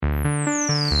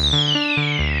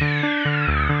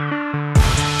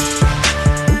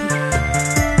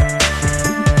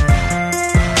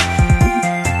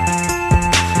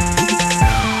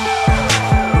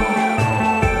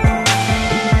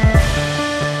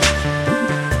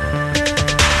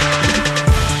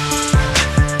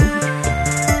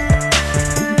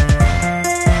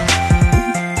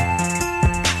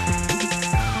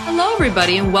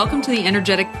Everybody, and welcome to the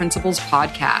Energetic Principles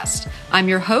Podcast. I'm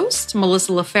your host,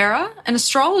 Melissa LaFera, an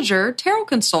astrologer, tarot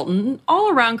consultant, and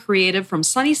all-around creative from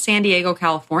sunny San Diego,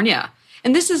 California.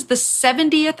 And this is the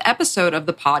 70th episode of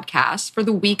the podcast for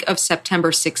the week of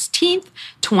September 16th,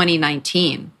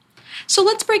 2019. So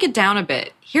let's break it down a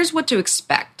bit. Here's what to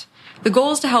expect. The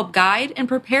goal is to help guide and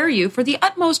prepare you for the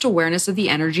utmost awareness of the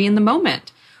energy in the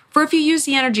moment. For if you use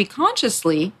the energy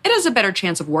consciously, it has a better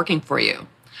chance of working for you.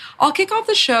 I'll kick off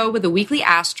the show with a weekly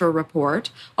astro report,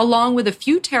 along with a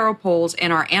few tarot polls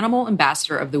and our animal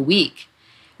ambassador of the week.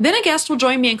 Then a guest will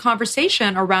join me in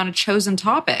conversation around a chosen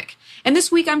topic. And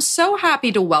this week, I'm so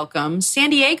happy to welcome San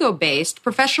Diego-based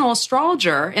professional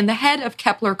astrologer and the head of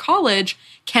Kepler College,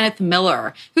 Kenneth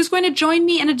Miller, who's going to join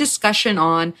me in a discussion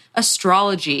on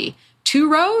astrology. 2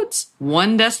 roads,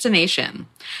 1 destination.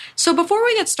 So before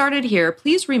we get started here,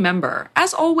 please remember,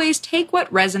 as always, take what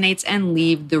resonates and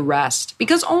leave the rest,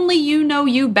 because only you know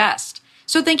you best.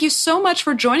 So thank you so much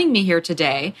for joining me here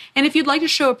today. And if you'd like to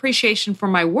show appreciation for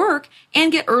my work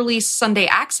and get early Sunday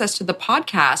access to the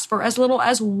podcast for as little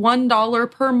as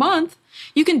 $1 per month,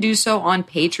 you can do so on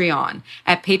Patreon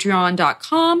at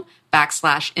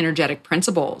patreon.com/energetic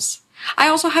principles. I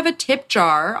also have a tip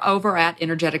jar over at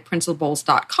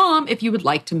energeticprinciples.com if you would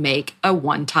like to make a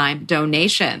one-time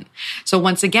donation. So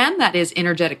once again, that is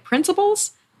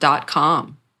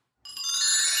energeticprinciples.com.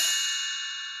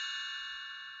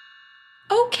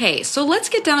 Okay, so let's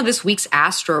get down to this week's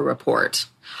astro report.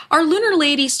 Our lunar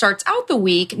lady starts out the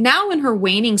week now in her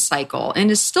waning cycle and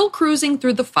is still cruising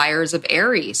through the fires of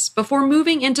Aries before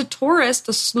moving into Taurus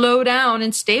to slow down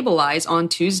and stabilize on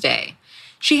Tuesday.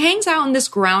 She hangs out in this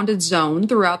grounded zone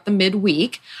throughout the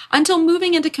midweek until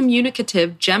moving into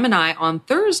communicative Gemini on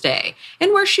Thursday,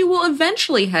 and where she will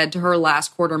eventually head to her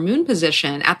last quarter moon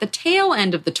position at the tail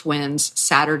end of the twins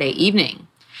Saturday evening.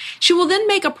 She will then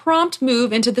make a prompt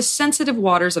move into the sensitive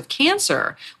waters of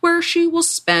Cancer, where she will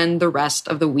spend the rest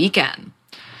of the weekend.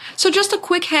 So just a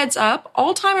quick heads up,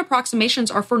 all time approximations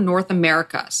are for North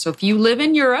America. So if you live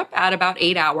in Europe, at about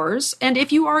 8 hours, and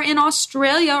if you are in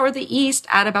Australia or the East,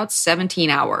 at about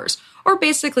 17 hours, or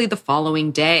basically the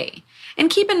following day. And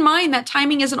keep in mind that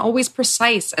timing isn't always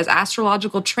precise, as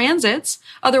astrological transits,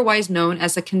 otherwise known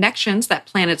as the connections that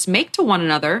planets make to one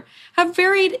another, have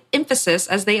varied emphasis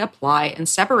as they apply and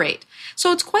separate.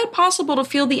 So it's quite possible to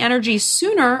feel the energy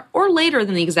sooner or later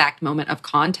than the exact moment of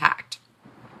contact.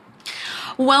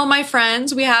 Well, my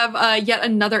friends, we have yet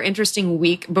another interesting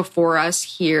week before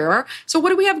us here. So what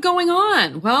do we have going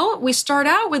on? Well, we start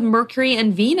out with Mercury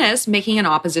and Venus making an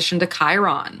opposition to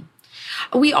Chiron.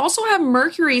 We also have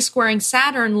Mercury squaring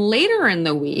Saturn later in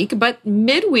the week, but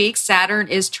midweek Saturn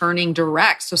is turning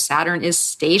direct, so Saturn is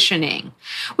stationing.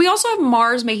 We also have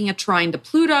Mars making a trine to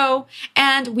Pluto,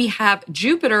 and we have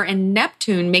Jupiter and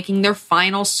Neptune making their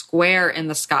final square in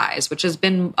the skies, which has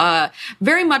been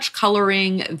very much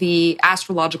coloring the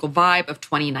astrological vibe of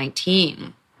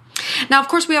 2019. Now, of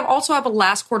course, we also have a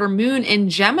last quarter moon in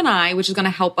Gemini, which is going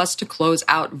to help us to close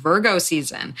out Virgo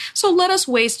season. So let us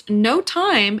waste no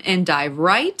time and dive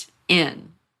right in.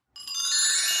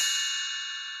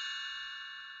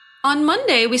 On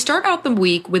Monday, we start out the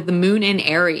week with the moon in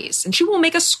Aries, and she will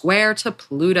make a square to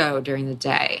Pluto during the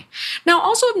day. Now,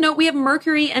 also of note, we have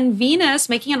Mercury and Venus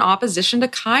making an opposition to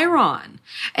Chiron.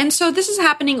 And so this is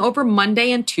happening over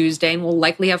Monday and Tuesday, and we'll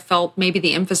likely have felt maybe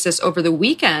the emphasis over the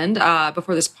weekend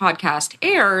before this podcast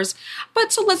airs.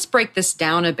 But so let's break this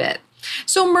down a bit.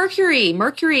 So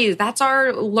Mercury, that's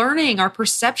our learning, our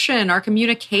perception, our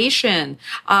communication,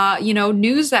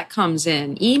 news that comes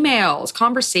in, emails,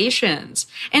 conversations.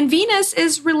 And Venus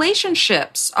is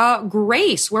relationships,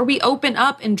 grace, where we open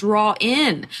up and draw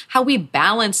in, how we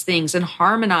balance things and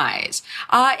harmonize,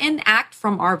 and act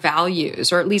from our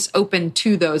values, or at least open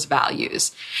to those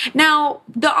values. Now,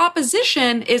 the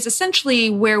opposition is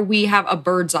essentially where we have a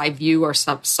bird's eye view or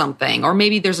something, or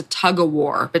maybe there's a tug of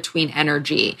war between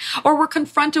energy, or we're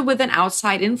confronted with an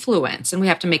outside influence and we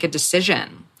have to make a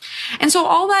decision. And so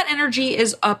all that energy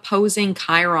is opposing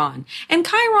Chiron. And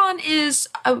Chiron is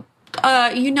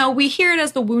we hear it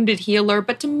as the wounded healer,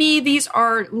 but to me, these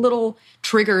are little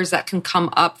triggers that can come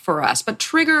up for us, but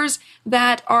triggers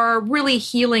that are really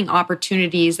healing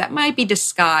opportunities that might be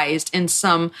disguised in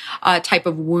some type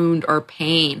of wound or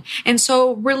pain. And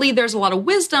so really there's a lot of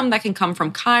wisdom that can come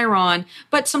from Chiron,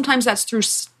 but sometimes that's through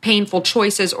painful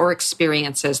choices or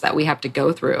experiences that we have to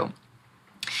go through.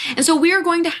 And so we are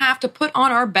going to have to put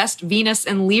on our best Venus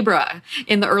in Libra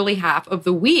in the early half of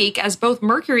the week, as both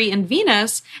Mercury and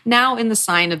Venus, now in the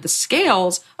sign of the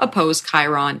scales, oppose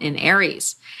Chiron in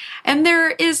Aries. And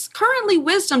there is currently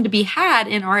wisdom to be had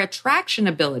in our attraction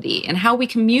ability and how we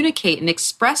communicate and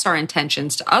express our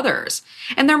intentions to others.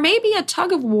 And there may be a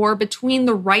tug of war between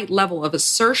the right level of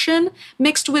assertion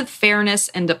mixed with fairness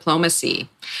and diplomacy.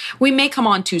 We may come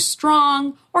on too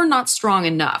strong or not strong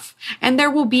enough, and there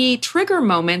will be trigger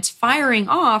moments firing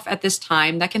off at this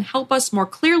time that can help us more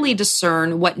clearly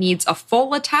discern what needs a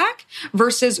full attack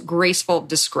versus graceful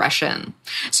discretion.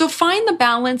 So find the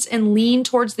balance and lean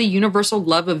towards the universal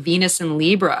love of Venus in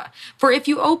Libra, for if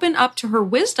you open up to her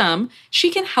wisdom, she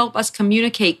can help us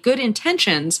communicate good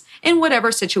intentions in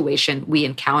whatever situation we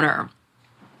encounter.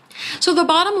 So the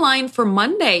bottom line for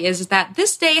Monday is that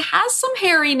this day has some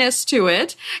hairiness to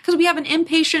it because we have an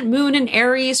impatient moon in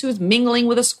Aries who's mingling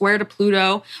with a square to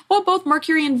Pluto, while both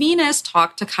Mercury and Venus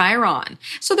talk to Chiron.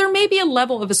 So there may be a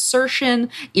level of assertion,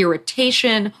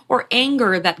 irritation, or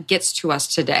anger that gets to us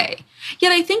today.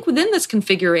 Yet I think within this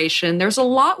configuration, there's a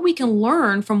lot we can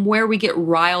learn from where we get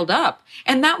riled up,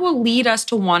 and that will lead us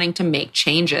to wanting to make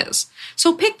changes.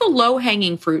 So pick the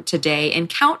low-hanging fruit today and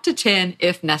count to 10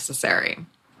 if necessary.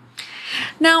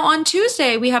 Now, on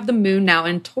Tuesday, we have the moon now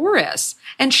in Taurus,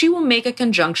 and she will make a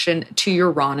conjunction to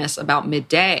Uranus about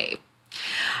midday.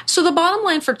 So the bottom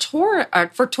line for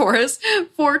Taurus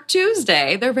for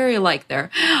Tuesday, they're very alike there,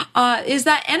 is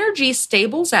that energy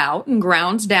stables out and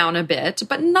grounds down a bit,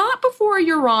 but not before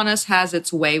Uranus has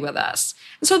its way with us.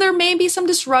 And so there may be some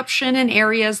disruption in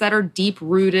areas that are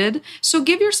deep-rooted, so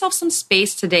give yourself some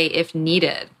space today if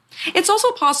needed. It's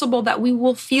also possible that we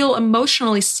will feel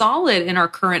emotionally solid in our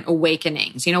current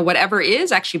awakenings, whatever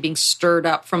is actually being stirred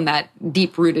up from that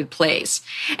deep-rooted place.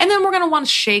 And then we're going to want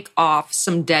to shake off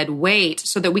some dead weight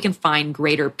so that we can find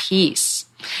greater peace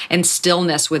and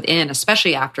stillness within,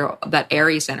 especially after that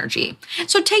Aries energy.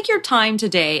 So take your time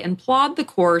today and plod the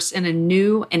course in a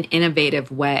new and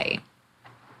innovative way.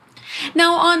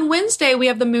 Now, on Wednesday, we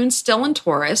have the moon still in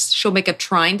Taurus. She'll make a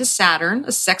trine to Saturn,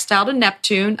 a sextile to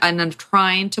Neptune, and a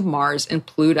trine to Mars and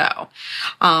Pluto.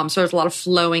 So there's a lot of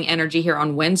flowing energy here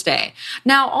on Wednesday.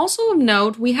 Now, also of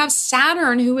note, we have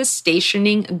Saturn who is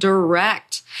stationing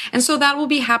direct. And so that will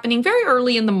be happening very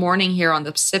early in the morning here on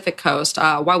the Pacific coast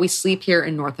while we sleep here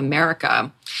in North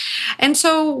America. And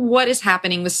so what is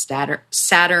happening with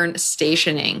Saturn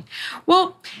stationing?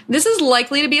 Well, this is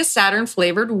likely to be a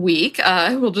Saturn-flavored week.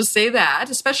 We'll just say that,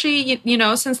 especially,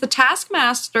 since the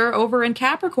taskmaster over in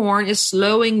Capricorn is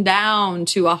slowing down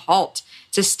to a halt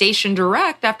to station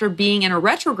direct after being in a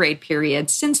retrograde period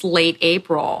since late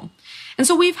April. And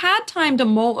so we've had time to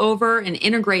mull over and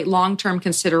integrate long-term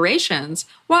considerations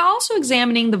while also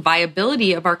examining the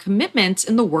viability of our commitments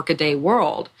in the workaday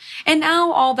world. And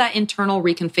now all that internal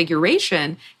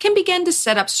reconfiguration can begin to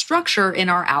set up structure in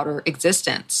our outer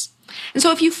existence. And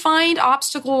so if you find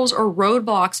obstacles or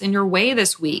roadblocks in your way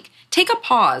this week, take a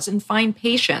pause and find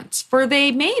patience, for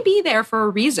they may be there for a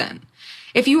reason.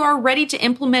 If you are ready to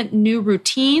implement new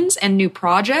routines and new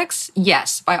projects,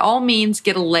 yes, by all means,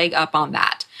 get a leg up on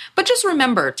that. But just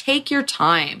remember, take your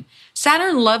time.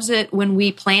 Saturn loves it when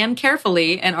we plan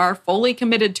carefully and are fully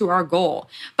committed to our goal.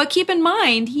 But keep in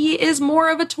mind, he is more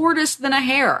of a tortoise than a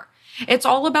hare. It's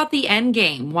all about the end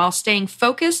game while staying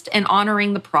focused and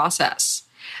honoring the process.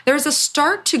 There's a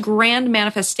start to grand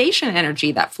manifestation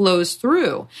energy that flows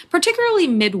through, particularly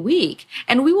midweek,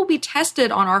 and we will be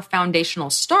tested on our foundational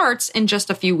starts in just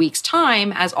a few weeks'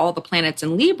 time as all the planets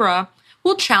in Libra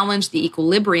will challenge the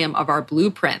equilibrium of our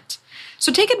blueprint.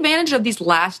 So take advantage of these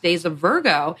last days of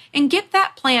Virgo and get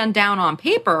that plan down on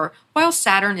paper while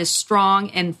Saturn is strong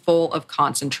and full of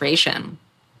concentration.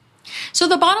 So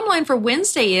the bottom line for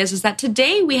Wednesday is that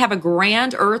today we have a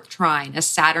grand Earth trine as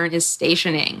Saturn is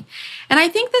stationing. And I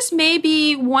think this may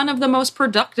be one of the most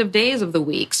productive days of the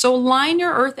week. So line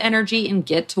your Earth energy and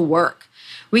get to work.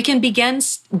 We can begin,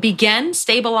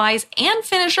 stabilize, and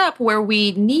finish up where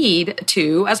we need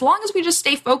to, as long as we just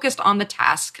stay focused on the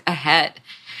task ahead.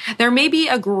 There may be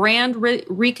a grand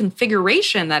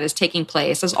reconfiguration that is taking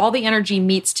place as all the energy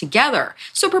meets together.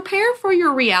 So prepare for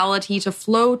your reality to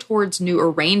flow towards new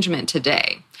arrangement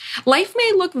today. Life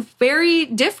may look very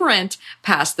different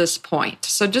past this point.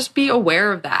 So just be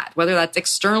aware of that, whether that's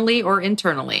externally or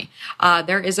internally.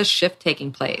 There is a shift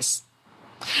taking place.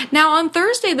 Now, on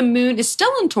Thursday, the moon is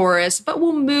still in Taurus, but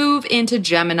will move into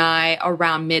Gemini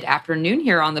around mid-afternoon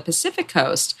here on the Pacific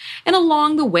coast. And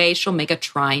along the way, she'll make a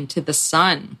trine to the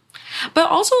sun. But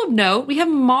also of note, we have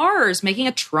Mars making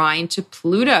a trine to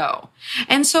Pluto.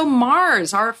 And so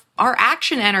Mars, our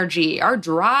action energy, our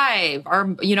drive,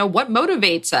 what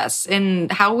motivates us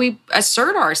and how we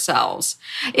assert ourselves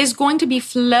is going to be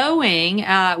flowing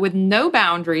with no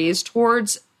boundaries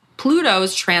towards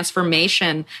Pluto's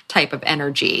transformation type of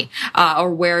energy,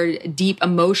 or where deep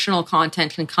emotional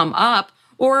content can come up,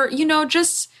 or,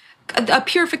 just a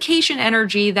purification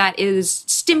energy that is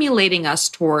stimulating us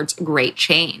towards great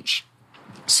change.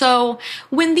 So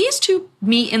when these two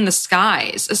meet in the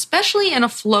skies, especially in a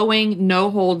flowing,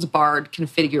 no-holds-barred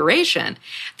configuration,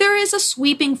 there is a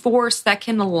sweeping force that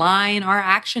can align our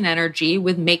action energy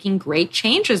with making great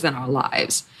changes in our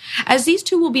lives. As these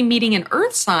two will be meeting in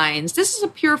earth signs, this is a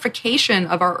purification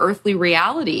of our earthly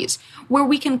realities, where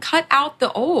we can cut out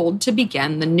the old to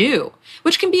begin the new,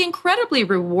 which can be incredibly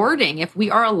rewarding if we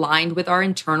are aligned with our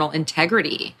internal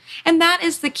integrity. And that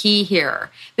is the key here.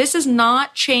 This is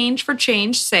not change for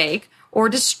change's sake or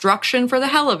destruction for the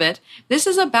hell of it. This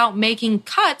is about making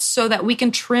cuts so that we can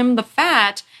trim the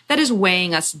fat that is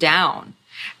weighing us down.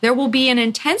 There will be an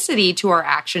intensity to our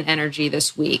action energy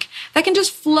this week that can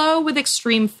just flow with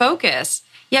extreme focus,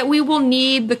 yet we will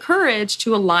need the courage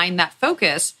to align that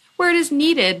focus where it is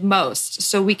needed most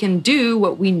so we can do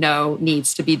what we know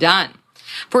needs to be done.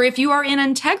 For if you are in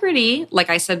integrity, like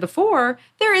I said before,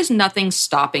 there is nothing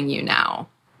stopping you now.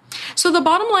 So the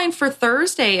bottom line for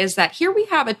Thursday is that here we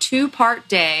have a 2-part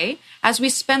day as we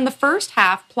spend the first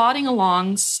half plodding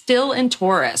along still in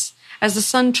Taurus, as the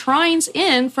sun trines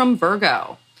in from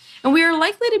Virgo. And we are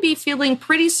likely to be feeling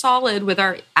pretty solid with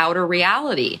our outer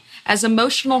reality as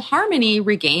emotional harmony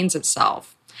regains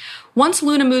itself. Once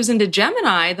Luna moves into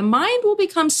Gemini, the mind will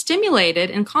become stimulated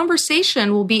and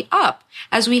conversation will be up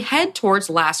as we head towards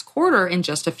last quarter in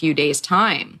just a few days'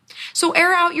 time. So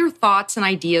air out your thoughts and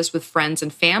ideas with friends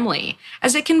and family,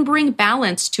 as it can bring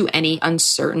balance to any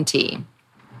uncertainty.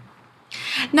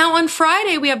 Now, on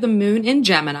Friday, we have the moon in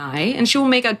Gemini, and she will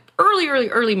make an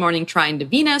early morning trine to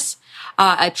Venus,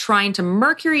 a trine to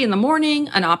Mercury in the morning,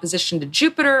 an opposition to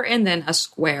Jupiter, and then a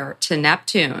square to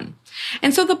Neptune.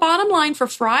 And so the bottom line for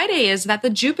Friday is that the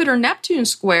Jupiter-Neptune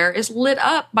square is lit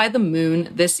up by the moon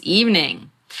this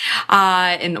evening.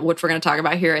 And which we're going to talk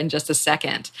about here in just a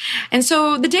second. And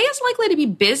so the day is likely to be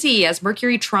busy as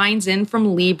Mercury trines in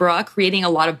from Libra, creating a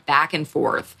lot of back and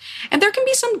forth. And there can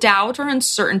be some doubt or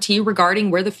uncertainty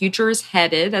regarding where the future is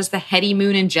headed as the heady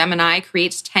moon in Gemini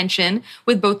creates tension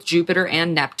with both Jupiter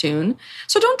and Neptune.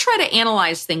 So don't try to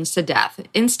analyze things to death.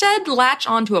 Instead, latch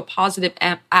onto a positive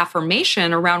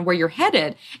affirmation around where you're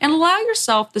headed and allow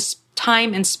yourself the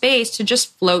time and space to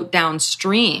just float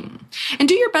downstream. And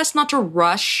do your best not to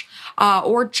rush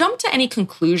or jump to any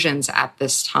conclusions at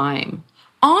this time.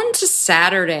 On to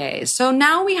Saturday. So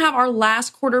now we have our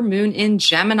last quarter moon in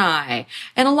Gemini.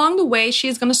 And along the way, she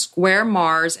is going to square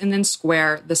Mars and then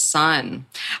square the sun.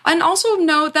 And also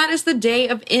note that is the day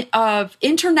of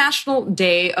International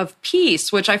Day of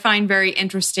Peace, which I find very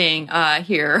interesting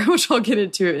here, which I'll get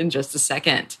into in just a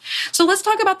second. So let's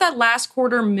talk about that last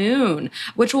quarter moon,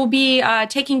 which will be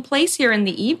taking place here in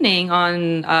the evening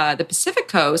on the Pacific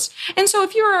coast. And so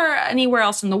if you're anywhere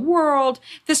else in the world,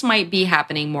 this might be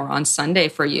happening more on Sunday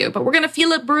for you, but we're going to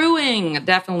feel it brewing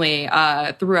definitely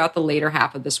throughout the later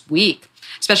half of this week,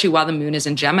 especially while the moon is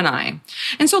in Gemini.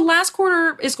 And so last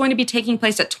quarter is going to be taking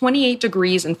place at 28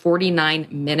 degrees and 49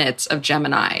 minutes of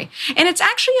Gemini. And it's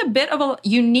actually a bit of a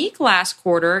unique last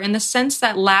quarter in the sense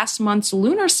that last month's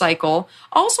lunar cycle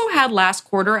also had last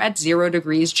quarter at 0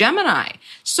 degrees Gemini.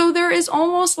 So there is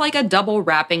almost like a double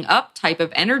wrapping up type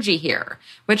of energy here,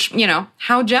 which,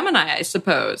 how Gemini, I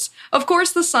suppose. Of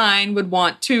course, the sign would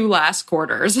want 2 last quarters.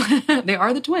 They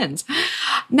are the twins.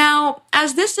 Now,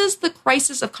 as this is the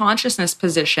crisis of consciousness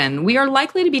position, we are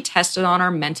likely to be tested on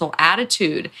our mental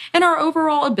attitude and our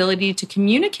overall ability to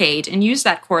communicate and use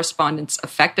that correspondence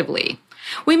effectively.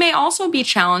 We may also be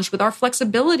challenged with our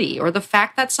flexibility or the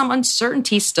fact that some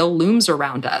uncertainty still looms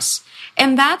around us.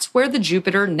 And that's where the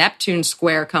Jupiter-Neptune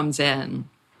square comes in.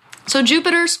 So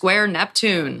Jupiter square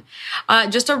Neptune.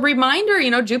 Just a reminder,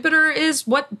 Jupiter is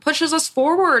what pushes us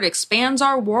forward, expands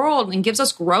our world, and gives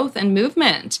us growth and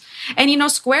movement.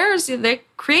 And, squares, they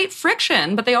create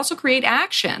friction, but they also create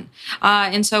action.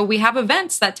 And so we have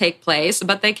events that take place,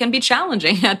 but they can be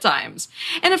challenging at times.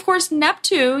 And of course,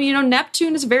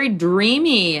 Neptune is a very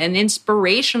dreamy and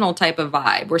inspirational type of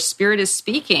vibe where spirit is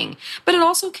speaking, but it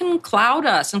also can cloud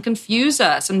us and confuse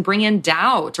us and bring in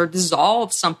doubt or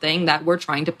dissolve something that we're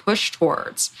trying to push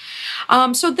towards.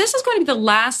 So this is going to be the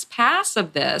last pass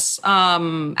of this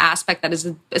aspect that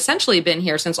has essentially been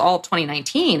here since all of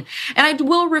 2019. And I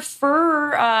will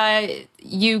refer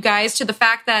you guys to the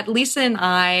fact that Lisa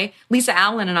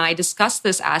Allen and I discussed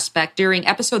this aspect during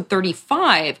episode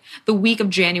 35, the week of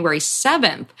January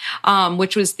 7th,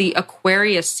 which was the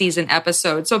Aquarius season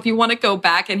episode. So if you want to go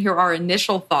back and hear our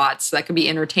initial thoughts, that could be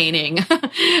entertaining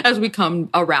as we come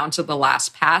around to the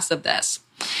last pass of this.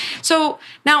 So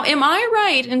now, am I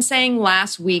right in saying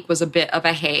last week was a bit of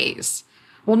a haze?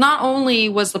 Well, not only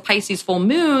was the Pisces full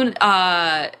moon,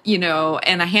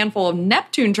 and a handful of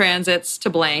Neptune transits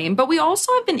to blame, but we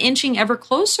also have been inching ever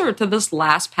closer to this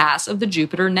last pass of the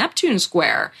Jupiter-Neptune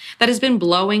square that has been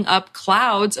blowing up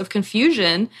clouds of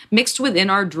confusion mixed within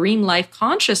our dream life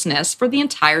consciousness for the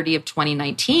entirety of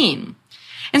 2019.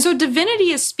 And so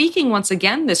divinity is speaking once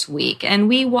again this week, and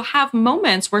we will have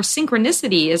moments where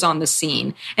synchronicity is on the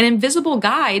scene and invisible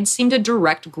guides seem to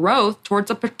direct growth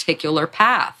towards a particular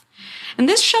path. And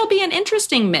this shall be an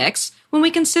interesting mix when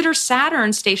we consider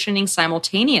Saturn stationing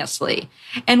simultaneously,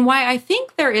 and why I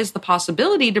think there is the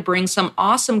possibility to bring some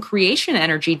awesome creation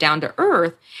energy down to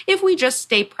Earth if we just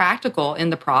stay practical in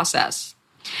the process.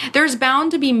 There's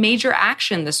bound to be major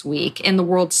action this week in the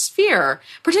world sphere,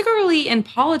 particularly in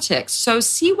politics, so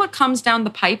see what comes down the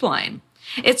pipeline.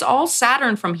 It's all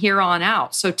Saturn from here on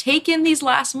out, so take in these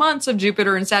last months of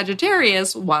Jupiter and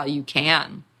Sagittarius while you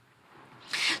can.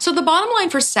 So the bottom line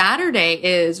for Saturday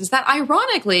is that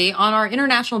ironically, on our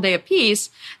International Day of Peace,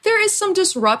 there is some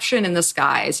disruption in the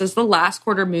skies as the last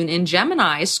quarter moon in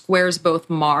Gemini squares both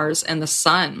Mars and the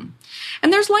Sun.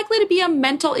 And there's likely to be a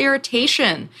mental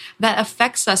irritation that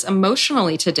affects us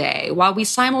emotionally today while we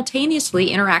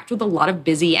simultaneously interact with a lot of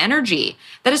busy energy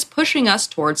that is pushing us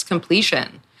towards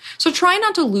completion. So try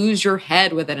not to lose your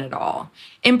head within it all.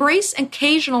 Embrace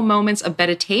occasional moments of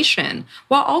meditation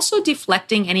while also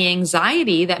deflecting any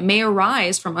anxiety that may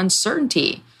arise from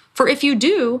uncertainty. For if you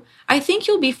do, I think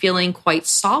you'll be feeling quite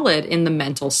solid in the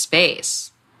mental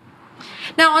space.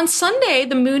 Now on Sunday,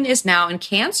 the moon is now in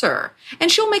Cancer, and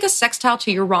she'll make a sextile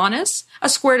to Uranus, a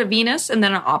square to Venus, and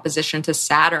then an opposition to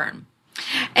Saturn.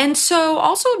 And so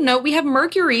also of note, we have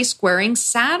Mercury squaring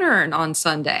Saturn on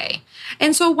Sunday.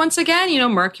 And so once again,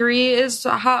 Mercury is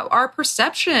our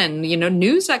perception,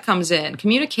 news that comes in,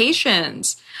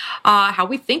 communications, how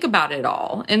we think about it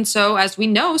all. And so as we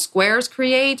know, squares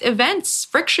create events,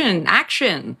 friction,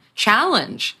 action,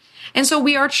 challenge. And so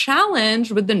we are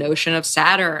challenged with the notion of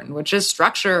Saturn, which is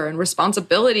structure and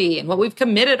responsibility and what we've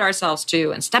committed ourselves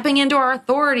to and stepping into our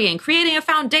authority and creating a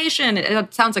foundation.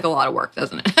 It sounds like a lot of work,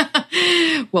 doesn't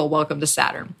it? Well, welcome to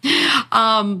Saturn.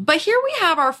 But here we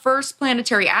have our first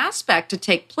planetary aspect to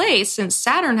take place since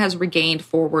Saturn has regained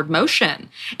forward motion.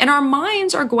 And our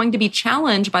minds are going to be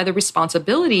challenged by the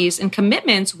responsibilities and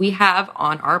commitments we have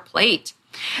on our plate.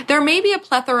 There may be a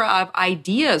plethora of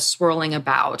ideas swirling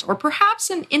about, or perhaps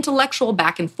an intellectual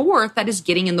back and forth that is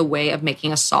getting in the way of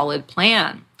making a solid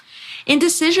plan.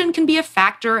 Indecision can be a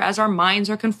factor as our minds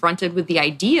are confronted with the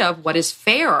idea of what is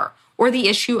fair or the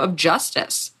issue of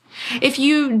justice. If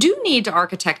you do need to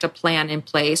architect a plan in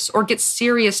place or get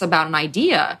serious about an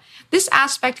idea, this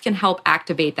aspect can help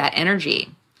activate that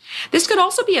energy. This could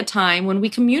also be a time when we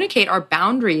communicate our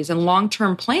boundaries and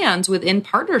long-term plans within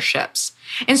partnerships.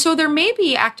 And so there may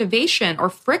be activation or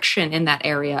friction in that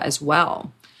area as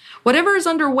well. Whatever is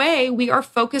underway, we are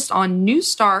focused on new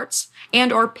starts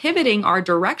and or pivoting our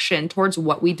direction towards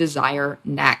what we desire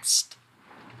next.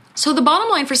 So the bottom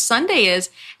line for Sunday is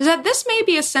that this may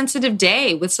be a sensitive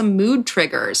day with some mood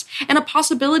triggers and a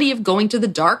possibility of going to the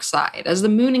dark side as the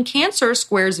moon in Cancer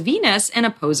squares Venus and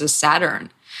opposes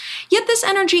Saturn. Yet this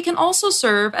energy can also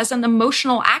serve as an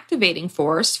emotional activating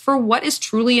force for what is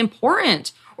truly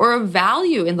important or of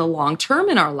value in the long term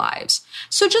in our lives.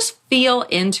 So just feel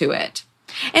into it.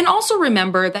 And also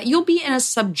remember that you'll be in a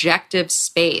subjective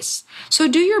space. So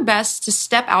do your best to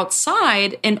step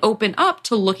outside and open up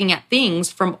to looking at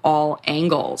things from all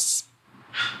angles.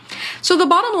 So the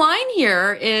bottom line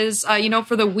here is,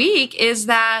 for the week is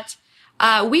that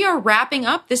we are wrapping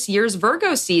up this year's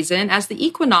Virgo season as the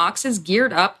equinox is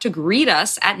geared up to greet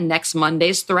us at next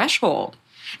Monday's threshold.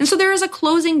 And so there is a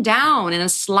closing down and a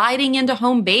sliding into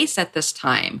home base at this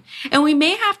time, and we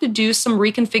may have to do some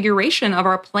reconfiguration of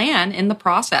our plan in the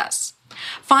process.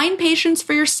 Find patience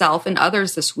for yourself and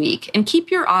others this week and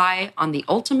keep your eye on the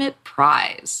ultimate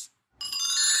prize.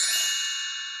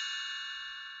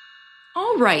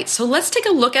 All right, so let's take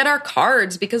a look at our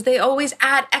cards because they always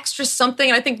add extra something.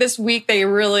 And I think this week they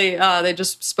really, they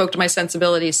just spoke to my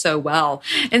sensibilities so well.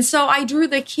 And so I drew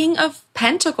the King of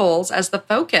Pentacles as the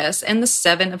focus and the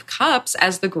Seven of Cups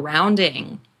as the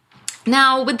grounding.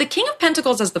 Now, with the King of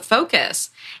Pentacles as the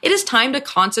focus, it is time to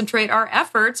concentrate our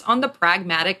efforts on the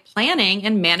pragmatic planning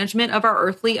and management of our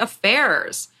earthly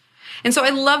affairs. And so I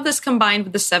love this combined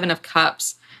with the Seven of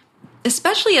Cups,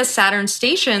 especially as Saturn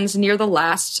stations near the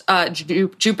last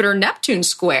Jupiter-Neptune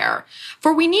square.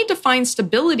 For we need to find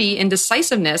stability and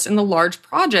decisiveness in the large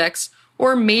projects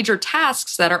or major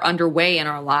tasks that are underway in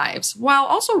our lives, while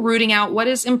also rooting out what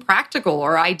is impractical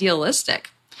or idealistic.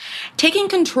 Taking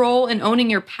control and owning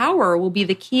your power will be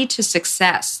the key to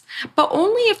success, but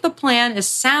only if the plan is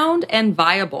sound and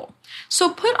viable. So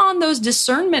put on those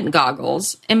discernment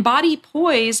goggles, embody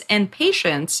poise and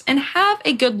patience, and have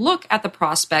a good look at the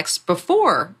prospects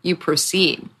before you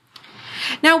proceed.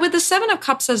 Now, with the Seven of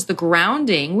Cups as the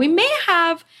grounding, we may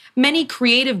have many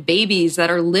creative babies that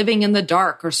are living in the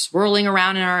dark or swirling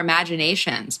around in our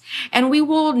imaginations, and we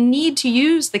will need to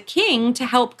use the King to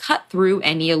help cut through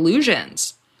any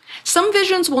illusions. Some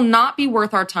visions will not be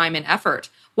worth our time and effort,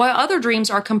 while other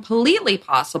dreams are completely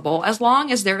possible as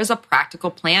long as there is a practical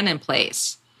plan in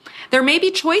place. There may be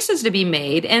choices to be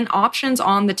made and options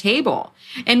on the table,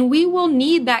 and we will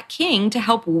need that King to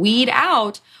help weed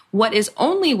out what is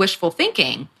only wishful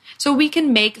thinking so we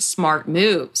can make smart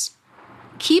moves.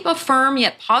 Keep a firm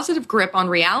yet positive grip on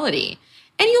reality,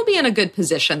 and you'll be in a good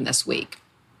position this week.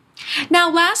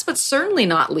 Now, last but certainly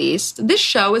not least, this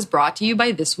show is brought to you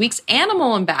by this week's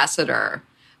animal ambassador,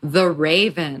 the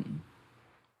Raven.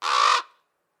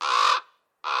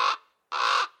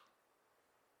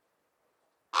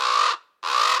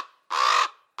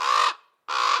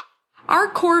 Our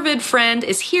corvid friend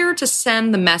is here to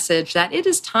send the message that it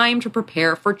is time to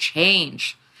prepare for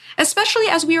change, especially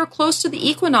as we are close to the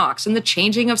equinox and the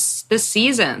changing of the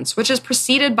seasons, which is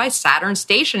preceded by Saturn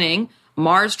stationing,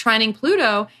 Mars trining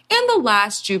Pluto, and the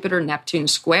last Jupiter-Neptune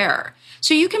square.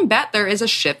 So you can bet there is a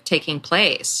shift taking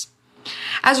place.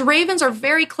 As ravens are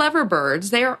very clever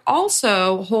birds, they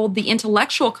also hold the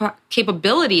intellectual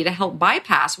capability to help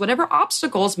bypass whatever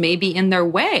obstacles may be in their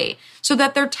way so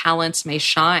that their talents may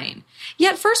shine.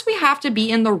 Yet first we have to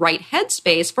be in the right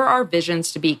headspace for our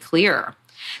visions to be clear.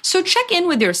 So check in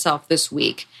with yourself this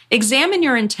week, examine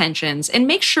your intentions, and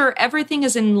make sure everything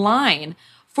is in line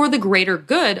for the greater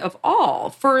good of all,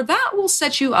 for that will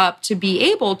set you up to be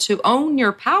able to own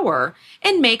your power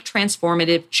and make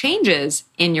transformative changes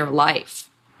in your life.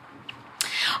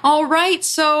 All right,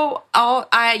 so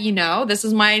this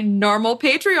is my normal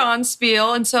Patreon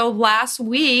spiel, and so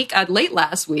late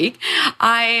last week,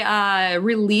 I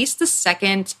released the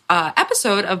second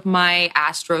episode of my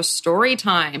Astro Story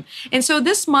Time, and so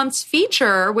this month's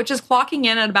feature, which is clocking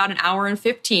in at about an hour and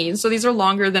 15, so these are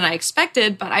longer than I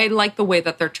expected, but I like the way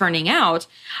that they're turning out.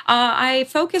 I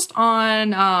focused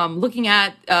on looking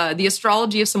at the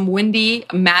astrology of some windy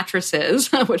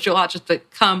mattresses, which you'll have to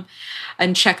come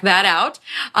and check that out.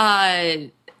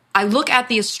 I look at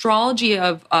the astrology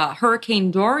of Hurricane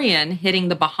Dorian hitting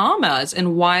the Bahamas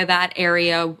and why that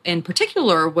area in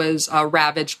particular was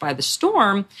ravaged by the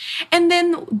storm. And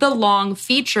then the long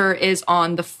feature is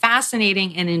on the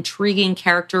fascinating and intriguing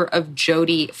character of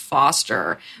Jodie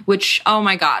Foster, which, oh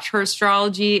my gosh, her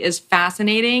astrology is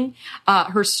fascinating.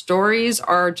 Her stories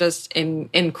are just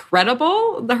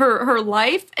incredible, her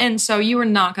life. And so you are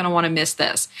not going to want to miss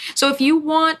this. So if you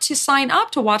want to sign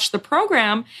up to watch the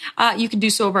program, you can do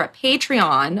so over at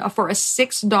Patreon for a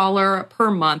 $6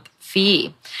 per month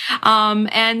fee.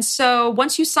 And so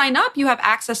once you sign up, you have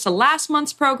access to last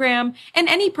month's program and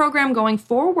any program going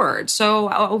forward.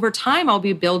 So over time, I'll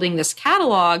be building this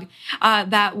catalog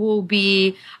that will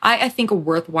be, I think, a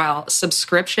worthwhile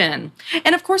subscription.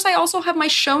 And of course, I also have my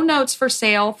show notes for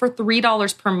sale for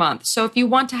 $3 per month. So if you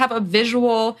want to have a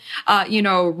visual,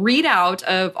 readout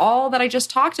of all that I just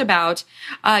talked about,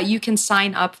 you can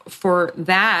sign up for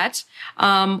that.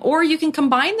 Or you can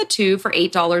combine the two for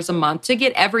 $8 a month to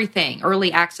get everything: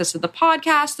 early access to the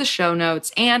podcast, the show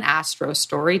notes, and Astro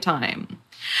Storytime.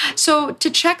 So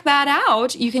to check that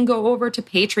out, you can go over to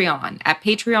Patreon at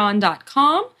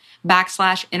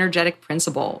patreon.com/energetic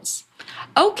principles.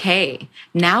 Okay,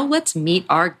 now let's meet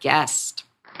our guest.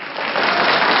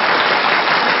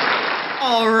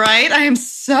 All right. I am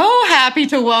so happy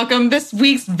to welcome this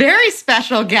week's very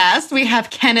special guest. We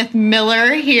have Kenneth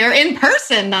Miller here in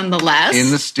person, nonetheless. In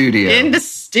the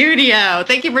studio.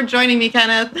 Thank you for joining me,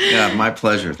 Kenneth. Yeah, my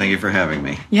pleasure. Thank you for having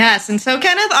me. Yes. And so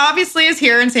Kenneth obviously is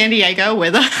here in San Diego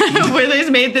with us,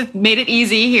 he's made it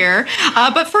easy here.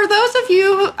 But for those of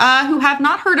you who have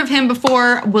not heard of him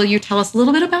before, will you tell us a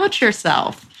little bit about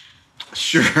yourself?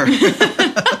 Sure.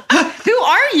 Who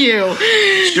are you?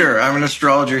 Sure. I'm an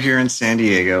astrologer here in San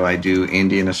Diego. I do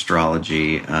Indian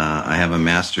astrology. I have a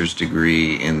master's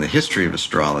degree in the history of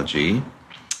astrology.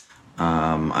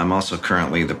 I'm also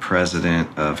currently the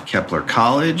president of Kepler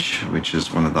College, which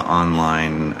is one of the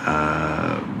online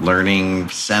learning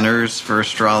centers for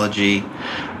astrology.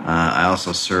 I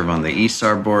also serve on the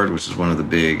ESAR board, which is one of the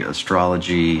big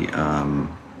astrology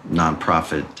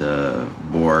nonprofit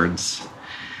boards.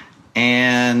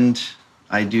 And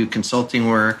I do consulting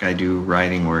work, I do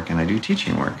writing work, and I do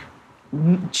teaching work.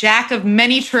 Jack of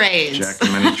many trades. Yes.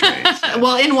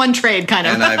 Well, in one trade, kind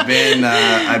of. And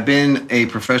I've been a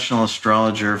professional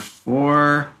astrologer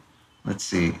for, let's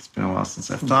see, it's been a while since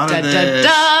I've thought of this.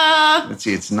 Let's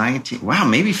see, it's 19, wow,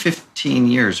 maybe 15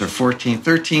 years or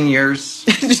 13 years.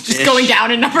 Just going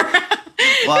down in number.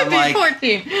 Well, like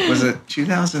 14. Was it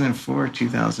 2004,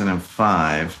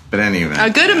 2005? But anyway.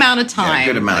 A good amount of time.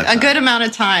 Yeah, a good amount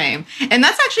of time. And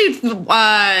that's actually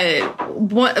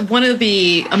one of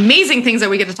the amazing things that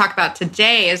we get to talk about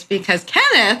today is because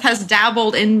Kenneth has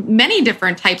dabbled in many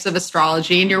different types of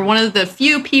astrology, and you're one of the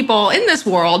few people in this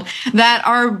world that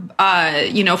are,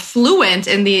 fluent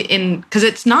because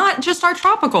it's not just our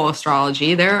tropical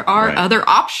astrology. There are other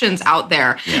options out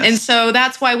there. Yes. And so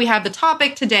that's why we have the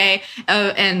topic today.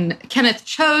 And Kenneth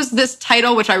chose this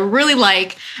title, which I really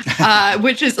like,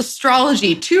 which is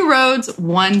Astrology, 2 Roads,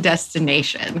 1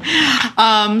 Destination.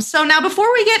 So now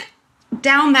before we get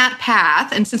down that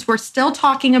path, and since we're still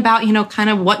talking about, kind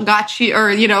of what got you, or,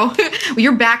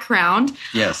 your background.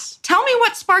 Yes. Tell me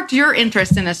what sparked your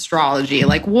interest in astrology.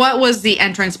 Like, what was the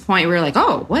entrance point where you're like,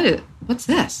 oh, what's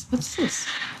this? What's this?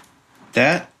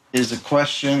 That is a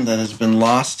question that has been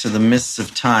lost to the mists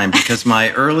of time because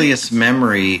my earliest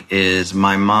memory is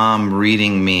my mom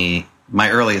reading me,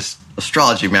 my earliest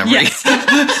astrology memory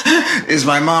is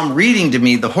my mom reading to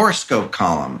me the horoscope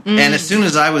column. And as soon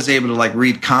as I was able to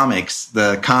read comics,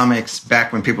 the comics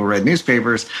back when people read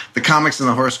newspapers, the comics and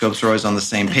the horoscopes were always on the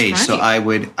same page. Right. So I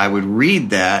would read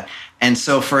that. And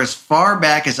so for as far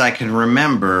back as I can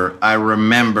remember,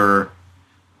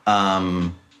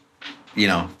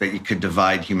 that you could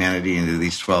divide humanity into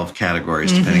these 12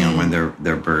 categories depending on when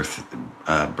their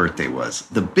birthday was.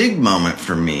 The big moment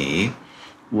for me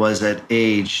was at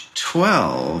age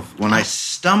 12 when I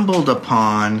stumbled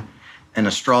upon an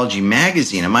astrology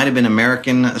magazine. It might have been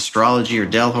American Astrology or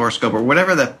Dell Horoscope or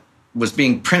whatever that was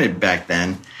being printed back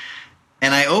then.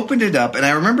 And I opened it up and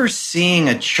I remember seeing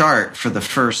a chart for the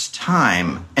first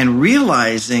time and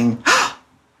realizing,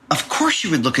 of course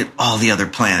you would look at all the other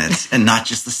planets and not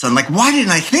just the sun. Why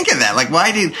didn't I think of that?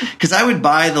 Because I would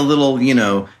buy the little,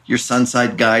 your sun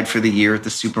side guide for the year at the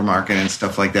supermarket and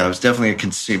stuff like that. I was definitely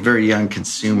a very young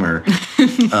consumer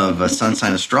of sun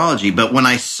sign astrology. But when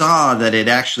I saw that it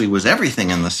actually was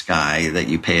everything in the sky that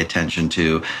you pay attention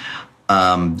to,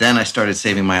 then I started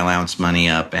saving my allowance money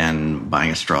up and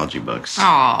buying astrology books.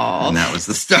 Oh, and that was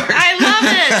the start. I love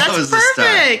it. That's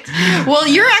perfect. Well,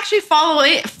 you're actually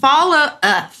falling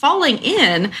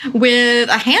in with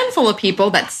a handful of people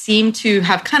that seem to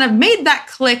have kind of made that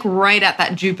click right at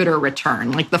that Jupiter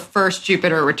return, like the first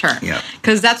Jupiter return. Yeah.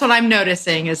 Because that's what I'm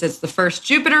noticing is it's the first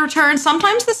Jupiter return,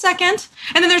 sometimes the second,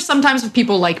 and then there's sometimes with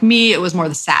people like me, it was more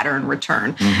the Saturn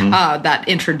return that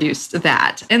introduced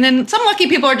that. And then some lucky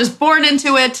people are just born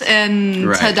into it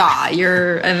and ta-da,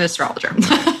 you're an astrologer.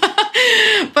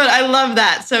 But I love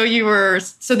that. So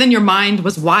then your mind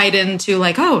was widened to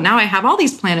now I have all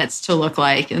these planets to look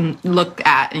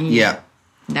at and you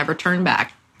never turn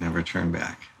back. Never turn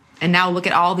back. And now look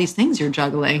at all these things you're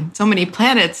juggling. So many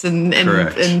planets and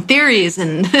theories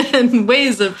and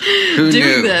ways of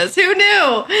doing this. Who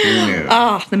knew?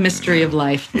 Oh, the mystery of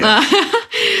life. Yeah.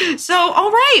 So,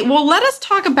 all right. Well, let us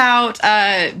talk about,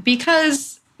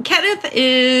 because Kenneth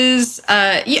is,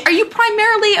 are you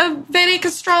primarily a Vedic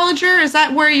astrologer? Is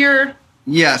that where you're...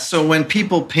 Yeah, so when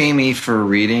people pay me for a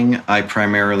reading, I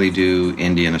primarily do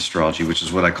Indian astrology, which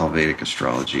is what I call Vedic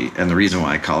astrology. And the reason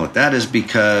why I call it that is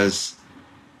because,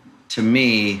 to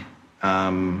me,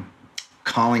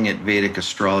 calling it Vedic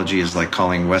astrology is like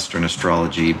calling Western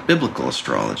astrology biblical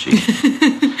astrology.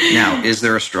 Now, is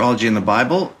there astrology in the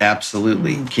Bible?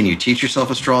 Absolutely. Can you teach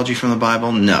yourself astrology from the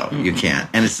Bible? No, you can't.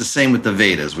 And it's the same with the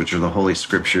Vedas, which are the holy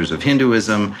scriptures of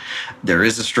Hinduism. There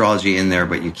is astrology in there,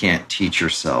 but you can't teach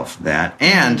yourself that.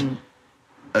 And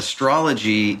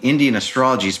astrology, Indian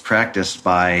astrology, is practiced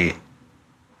by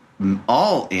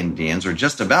all Indians, or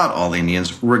just about all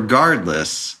Indians,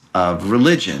 regardless of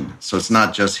religion. So it's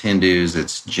not just Hindus,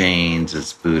 it's Jains,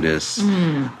 it's Buddhists,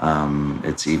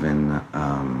 it's even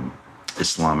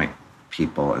Islamic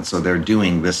people. And so they're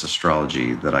doing this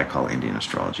astrology that I call Indian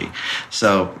astrology.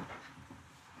 So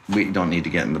we don't need to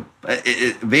get in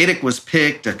the... Vedic was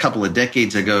picked a couple of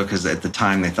decades ago because at the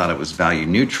time they thought it was value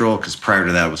neutral, because prior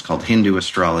to that it was called Hindu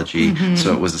astrology.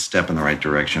 So it was a step in the right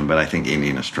direction. But I think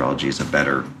Indian astrology is a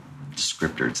better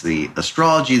descriptor. It's the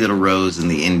astrology that arose in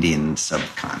the Indian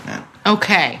subcontinent.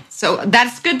 Okay, so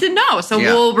that's good to know. So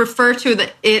we'll refer to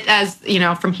it as,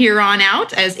 from here on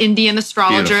out as Indian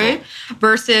astrology. Beautiful.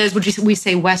 Versus, we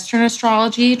say Western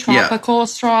astrology, tropical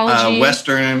astrology?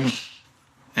 Western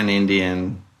and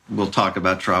Indian. We'll talk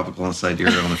about tropical and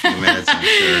sidereal in a few minutes, I'm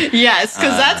sure. Yes,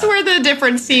 because that's where the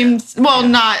difference seems,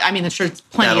 there's sure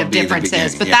plenty of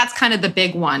differences, but that's kind of the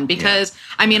big one because,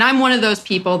 I'm one of those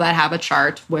people that have a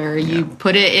chart where you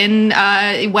put it in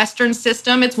a Western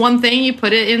system, it's one thing, you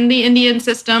put it in the Indian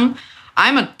system,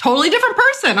 I'm a totally different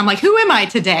person. I'm like, who am I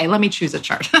today? Let me choose a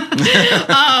chart.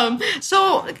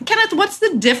 So, Kenneth, what's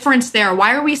the difference there?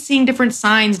 Why are we seeing different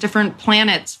signs, different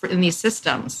planets in these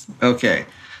systems? Okay.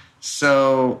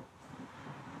 So,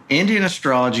 Indian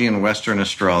astrology and Western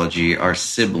astrology are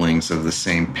siblings of the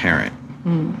same parent,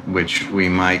 which we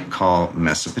might call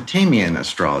Mesopotamian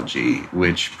astrology,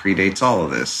 which predates all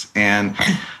of this. And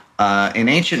in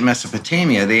ancient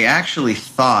Mesopotamia, they actually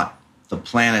thought the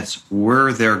planets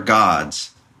were their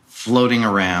gods floating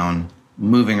around,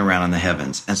 moving around in the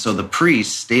heavens. And so the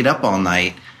priests stayed up all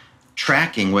night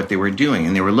tracking what they were doing,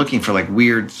 and they were looking for like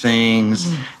weird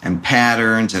things and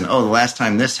patterns, and the last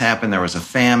time this happened there was a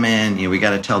famine, we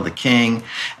got to tell the king.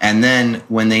 And then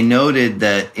when they noted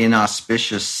that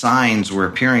inauspicious signs were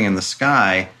appearing in the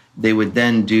sky, they would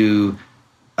then do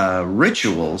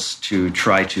rituals to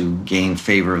try to gain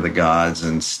favor of the gods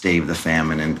and stave the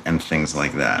famine and things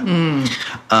like that.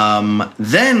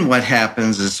 Then what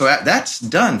happens is, so that's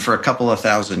done for a couple of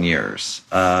thousand years,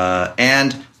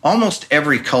 and almost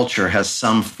every culture has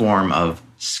some form of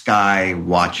sky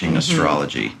watching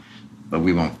astrology, but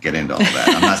we won't get into all that.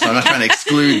 I'm not trying to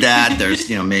exclude that. There's,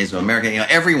 Mesoamerica,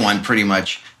 everyone pretty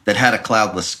much that had a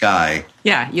cloudless sky.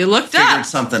 Yeah, you looked up. Figured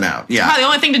something out. Yeah. It's probably the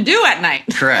only thing to do at night.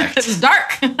 Correct. It's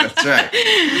dark. That's right.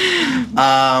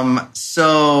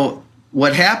 So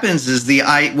what happens is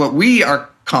what we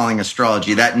are calling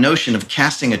astrology, that notion of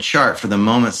casting a chart for the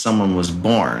moment someone was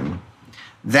born,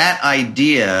 that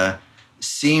idea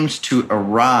seems to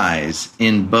arise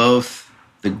in both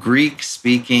the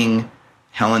Greek-speaking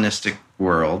Hellenistic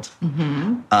world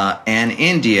and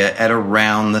India at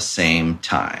around the same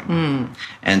time.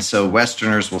 And so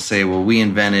Westerners will say, well, we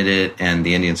invented it and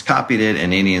the Indians copied it,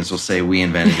 and Indians will say, we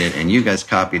invented it and you guys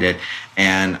copied it.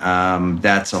 And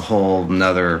that's a whole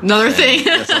nother thing.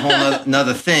 That's a whole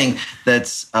nother thing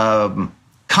that's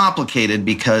complicated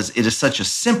because it is such a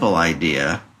simple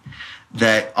idea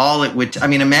that all it would...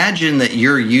 imagine that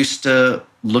you're used to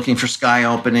looking for sky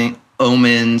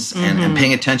omens and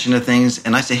paying attention to things.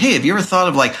 And I say, hey, have you ever thought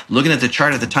of looking at the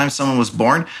chart at the time someone was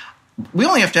born? We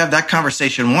only have to have that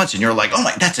conversation once, and you're like, oh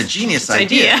my, that's a genius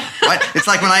idea. Right? It's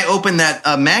like when I opened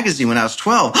that magazine when I was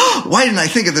 12. Why didn't I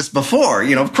think of this before?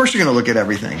 Of course you're going to look at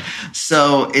everything.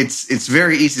 So it's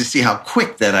very easy to see how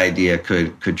quick that idea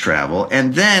could travel.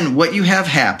 And then what you have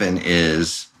happen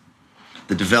is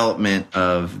the development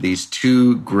of these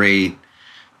two great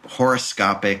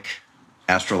horoscopic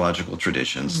astrological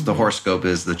traditions. The horoscope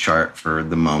is the chart for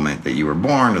the moment that you were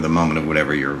born or the moment of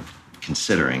whatever you're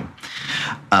considering.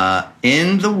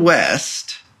 In the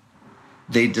West,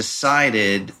 they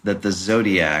decided that the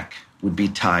zodiac would be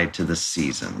tied to the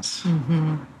seasons.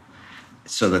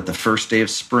 So that the first day of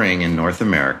spring in North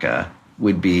America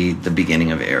would be the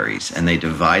beginning of Aries. And they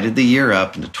divided the year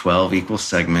up into 12 equal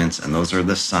segments, and those are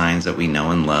the signs that we know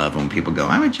and love. When people go,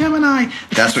 I'm a Gemini,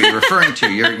 that's what you're referring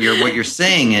to. What you're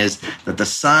saying is that the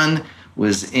sun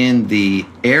was in the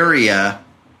area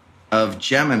of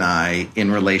Gemini in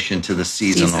relation to the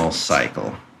seasonal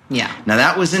cycle. Yeah. Now,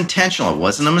 that was intentional. It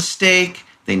wasn't a mistake.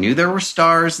 They knew there were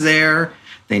stars there.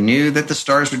 They knew that the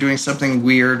stars were doing something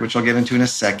weird, which I'll get into in a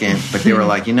second. But they were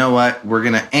like, you know what? We're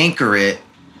going to anchor it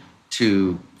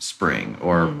to spring,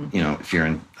 or if you're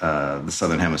in the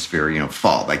southern hemisphere,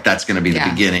 fall. That's going to be the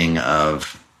beginning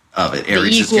of of it. The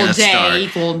Aries is equal going to day, start.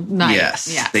 equal night.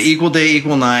 Yes. The equal day,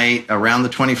 equal night around the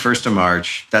 21st of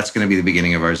March. That's going to be the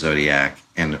beginning of our zodiac.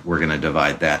 And we're going to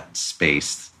divide that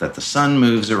space that the sun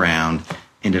moves around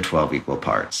into 12 equal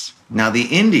parts. Now, the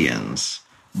Indians,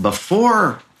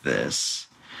 before this,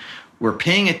 were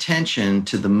paying attention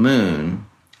to the moon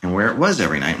and where it was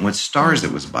every night and what stars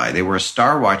it was by. They were a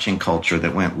star-watching culture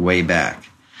that went way back.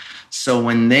 So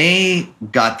when they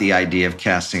got the idea of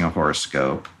casting a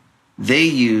horoscope, they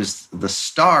used the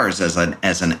stars as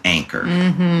an anchor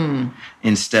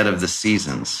instead of the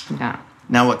seasons. Yeah.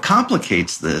 Now, what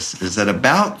complicates this is that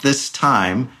about this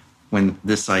time, when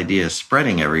this idea is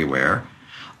spreading everywhere,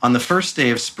 on the first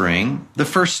day of spring, the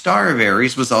first star of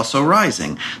Aries was also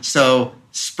rising. So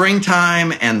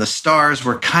springtime and the stars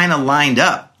were kind of lined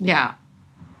up. Yeah.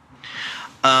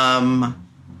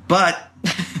 But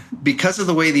because of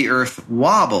the way the Earth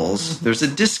wobbles, there's a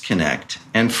disconnect.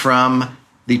 And from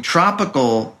the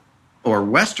tropical or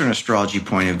Western astrology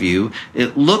point of view,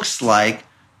 it looks like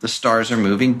the stars are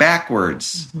moving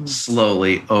backwards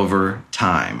slowly over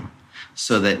time.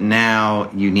 So that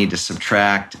now you need to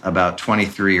subtract about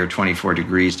 23 or 24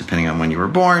 degrees, depending on when you were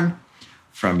born,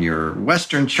 from your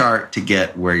Western chart to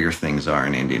get where your things are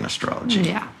in Indian astrology.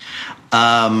 Yeah.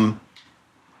 Now,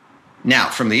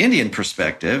 from the Indian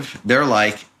perspective, they're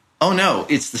like, oh no,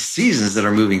 it's the seasons that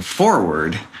are moving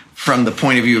forward from the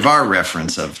point of view of our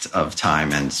reference of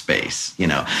time and space, you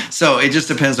know. So it just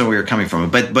depends on where you're coming from.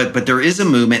 But there is a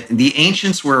movement. The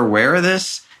ancients were aware of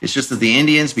this. It's just that the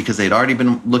Indians, because they'd already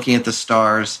been looking at the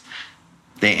stars,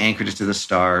 they anchored it to the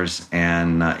stars.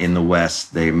 And in the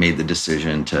West, they made the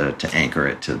decision to anchor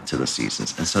it to the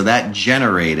seasons. And so that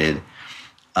generated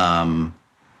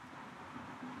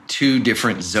two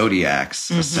different zodiacs,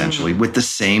 essentially, with the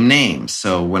same names.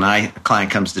 So when a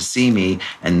client comes to see me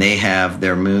and they have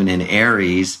their moon in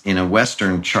Aries in a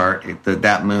Western chart,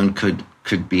 that moon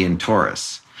could be in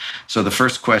Taurus. So the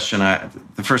first thing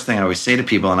I always say to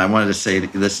people, and I wanted to say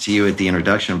this to you at the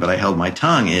introduction, but I held my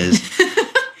tongue, is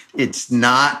it's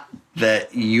not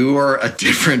that you're a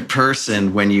different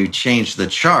person when you change the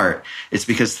chart. It's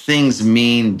because things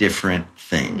mean different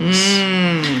things.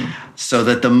 So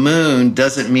that the moon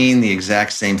doesn't mean the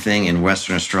exact same thing in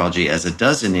Western astrology as it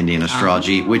does in Indian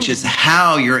astrology, which is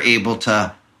how you're able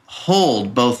to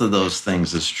hold both of those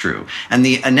things as true. And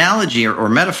the analogy or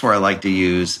metaphor I like to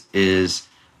use is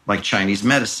like Chinese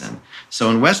medicine. So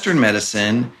in Western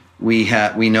medicine, we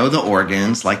know the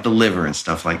organs like the liver and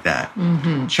stuff like that.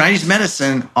 Chinese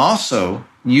medicine also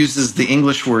uses the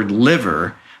English word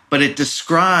liver, but it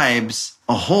describes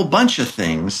a whole bunch of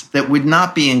things that would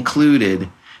not be included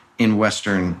in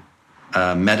Western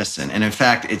medicine. And in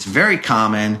fact, it's very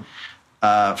common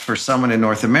for someone in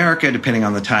North America, depending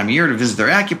on the time of year, to visit their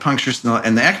acupuncturist,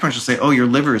 and the acupuncturist will say, oh, your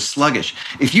liver is sluggish.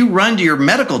 If you run to your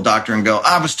medical doctor and go,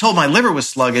 I was told my liver was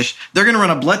sluggish, they're going to run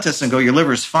a blood test and go, your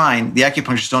liver is fine. The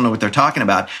acupuncturists don't know what they're talking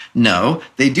about. No,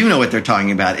 they do know what they're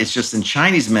talking about. It's just in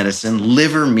Chinese medicine,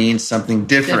 liver means something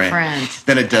different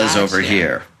than it does over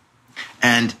here.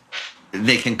 And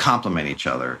they can complement each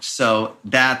other. So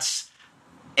that's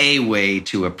a way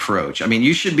to approach. I mean,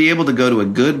 you should be able to go to a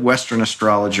good Western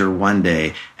astrologer one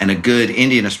day and a good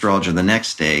Indian astrologer the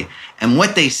next day, and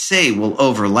what they say will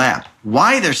overlap.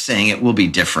 Why they're saying it will be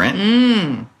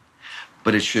different,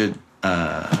 but it should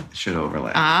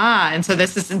overlap. And so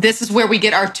this is where we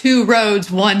get our two roads,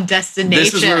 one destination.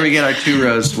 This is where we get our two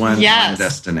roads, one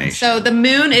destination. So the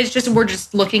moon is we're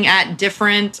just looking at a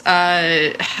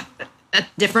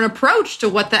different approach to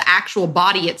what the actual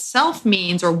body itself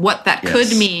means, or what that could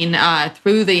mean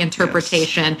through the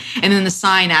interpretation. And then the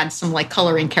sign adds some like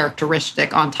coloring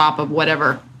characteristic on top of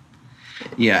whatever.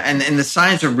 Yeah, and the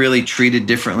signs are really treated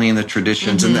differently in the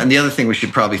traditions. And the other thing we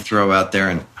should probably throw out there,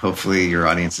 and hopefully your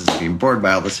audience isn't being bored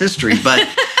by all this history, but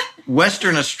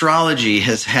Western astrology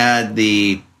has had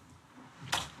a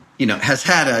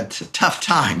tough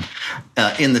time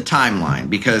in the timeline,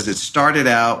 because it started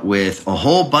out with a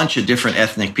whole bunch of different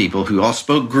ethnic people who all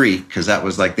spoke Greek, because that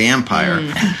was like the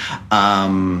empire.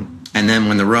 And then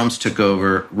when the Roman took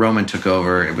over,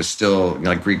 it was still,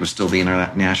 like, Greek was still the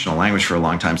international language for a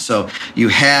long time. So you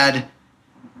had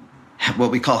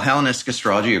what we call Hellenistic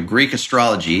astrology, or Greek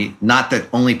astrology. Not that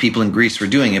only people in Greece were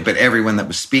doing it, but everyone that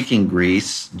was speaking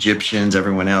Greece, Egyptians,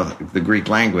 everyone else, the Greek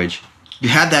language. You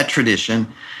had that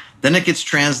tradition. Then it gets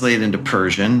translated into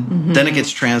Persian. Then it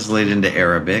gets translated into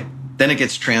Arabic. Then it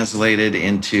gets translated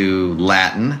into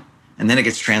Latin. And then it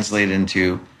gets translated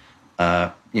into,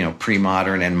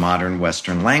 pre-modern and modern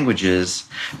Western languages.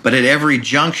 But at every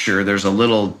juncture, there's a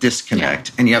little disconnect.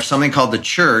 Yeah. And you have something called the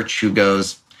church who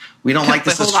goes, we don't like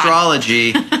this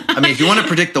astrology. I mean, if you want to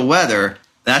predict the weather,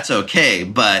 that's okay.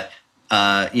 But,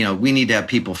 we need to have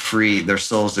people free, their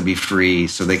souls to be free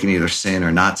so they can either sin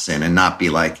or not sin and not be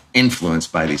like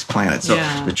influenced by these planets. So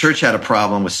the church had a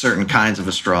problem with certain kinds of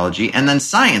astrology. And then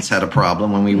science had a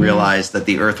problem when we realized that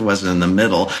the earth wasn't in the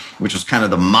middle, which was kind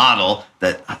of the model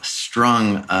that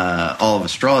strung all of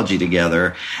astrology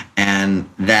together. And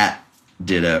that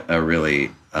did a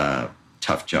really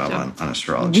tough job on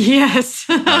astrology. Yes.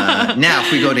 Now,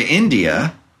 if we go to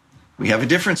India, we have a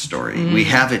different story. We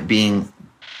have it being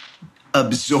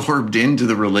absorbed into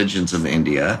the religions of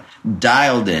India,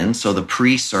 dialed in, so the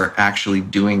priests are actually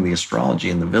doing the astrology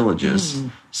in the villages,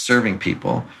 serving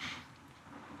people.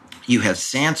 You have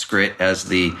Sanskrit as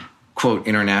the, quote,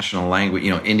 international language.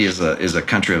 India is a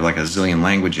country of like a zillion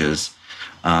languages,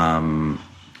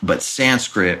 but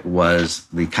Sanskrit was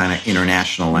the kind of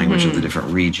international language of the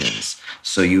different regions.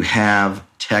 So you have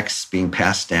texts being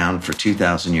passed down for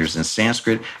 2,000 years in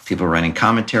Sanskrit, people writing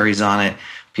commentaries on it,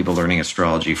 people learning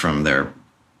astrology from their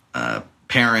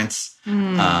parents,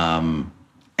 and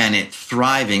it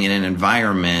thriving in an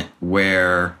environment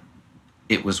where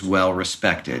it was well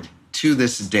respected to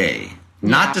this day.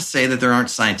 Not to say that there aren't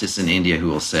scientists in India who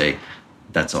will say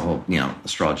that's a whole,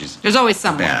 astrology's There's always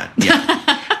someone. bad. Yeah.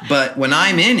 But when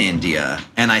I'm in India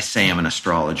and I say I'm an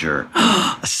astrologer,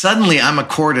 suddenly I'm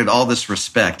accorded all this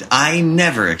respect I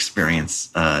never experience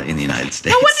in the United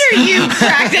States. No wonder you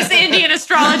practice Indian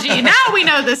astrology. Now we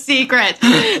know the secret.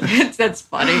 That's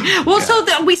funny. Well,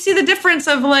 so we see the difference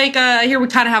of like, here we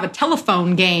kind of have a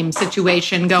telephone game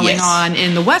situation going on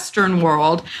in the Western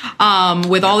world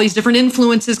with all these different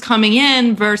influences coming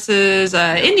in versus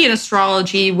Indian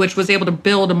astrology, which was able to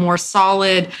build a more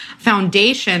solid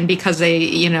foundation because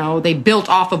they built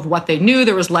off of what they knew.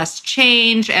 There was less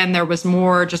change and there was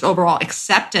more just overall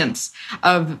acceptance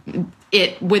of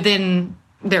it within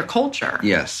their culture.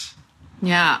 Yes.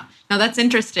 Yeah. No, that's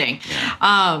interesting.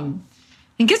 Yeah.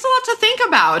 It gives a lot to think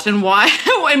about and why,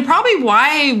 and probably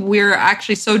why we're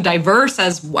actually so diverse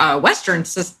as Western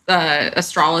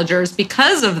astrologers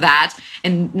because of that.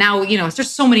 And now,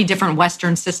 there's so many different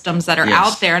Western systems that are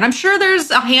out there. And I'm sure there's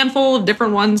a handful of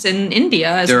different ones in India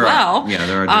as well.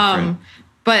 There are different.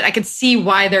 But I could see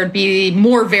why there'd be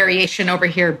more variation over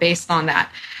here based on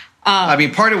that.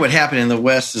 Part of what happened in the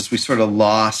West is we sort of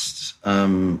lost,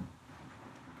 in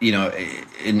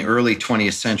early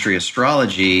 20th century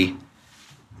astrology,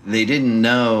 they didn't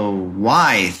know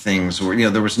why things were,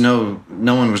 there was no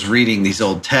one was reading these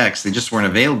old texts. They just weren't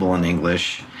available in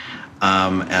English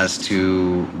as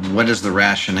to what is the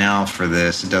rationale for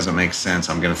this. It doesn't make sense.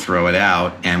 I'm going to throw it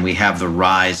out. And we have the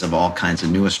rise of all kinds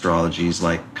of new astrologies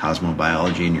like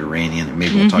cosmobiology and Uranian. And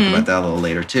maybe we'll talk about that a little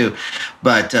later too.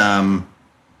 But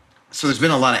so there's been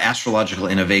a lot of astrological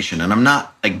innovation. And I'm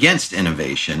not against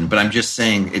innovation, but I'm just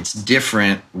saying it's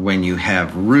different when you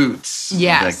have roots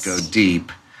that go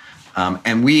deep.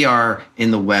 And we are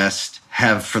in the West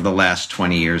have for the last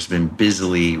 20 years been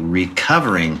busily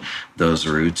recovering those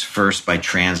roots, first by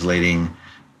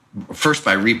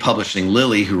republishing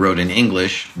Lilly, who wrote in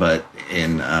English, but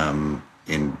in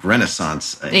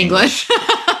Renaissance English.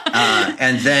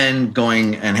 And then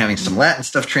going and having some Latin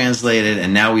stuff translated.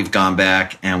 And now we've gone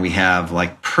back and we have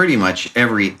like pretty much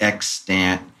every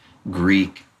extant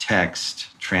Greek text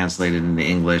translated into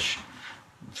English.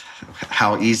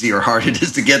 How easy or hard it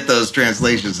is to get those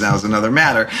translations now is another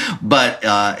matter, but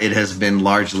it has been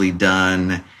largely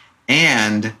done.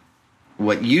 And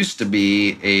what used to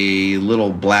be a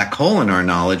little black hole in our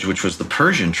knowledge, which was the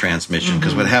Persian transmission,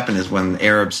 because what happened is when the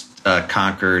Arabs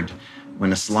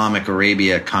when Islamic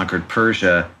Arabia conquered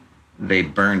Persia, they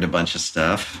burned a bunch of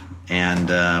stuff. And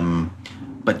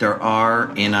but there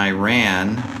are in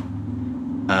Iran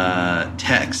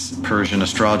texts, Persian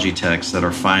astrology texts, that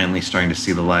are finally starting to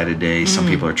see the light of day. Some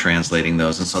people are translating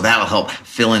those, and so that'll help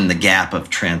fill in the gap of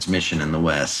transmission in the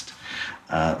West.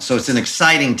 So it's an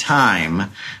exciting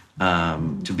time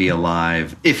to be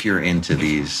alive if you're into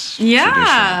these traditional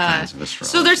kinds of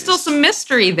astrology. So there's still some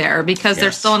mystery there because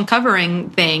they're still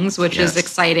uncovering things, which is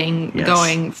exciting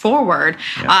going forward.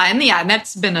 And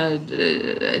that's been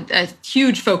a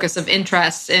huge focus of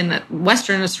interest in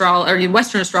Western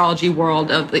astrology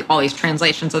world of all these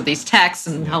translations of these texts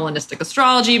and Hellenistic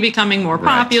astrology becoming more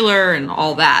popular and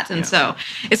all that. And so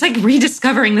it's like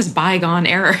rediscovering this bygone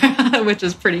era, which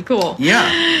is pretty cool.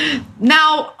 Yeah.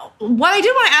 Now, what I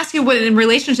did want to ask you in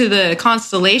relation to the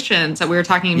constellations that we were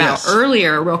talking about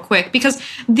earlier, real quick, because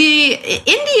the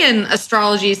Indian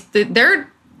astrologies, the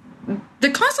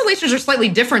constellations are slightly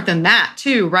different than that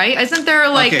too, right? Isn't there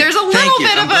there's a little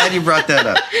bit of I'm glad you brought that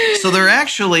up. So there are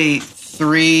actually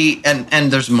three,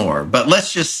 and there's more, but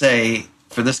let's just say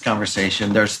for this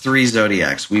conversation, there's 3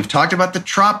 zodiacs. We've talked about the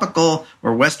tropical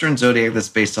or Western zodiac that's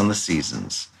based on the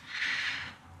seasons.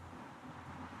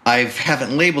 I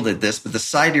haven't labeled it this, but the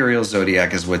sidereal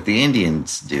zodiac is what the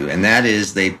Indians do. And that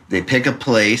is they pick a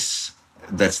place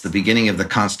that's the beginning of the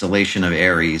constellation of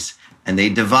Aries, and they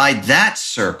divide that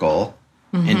circle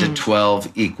into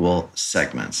 12 equal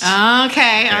segments.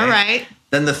 Okay, all right.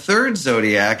 Then the third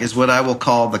zodiac is what I will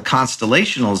call the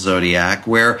constellational zodiac,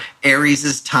 where Aries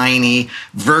is tiny,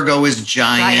 Virgo is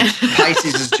giant,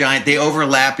 Pisces is giant. They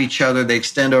overlap each other. They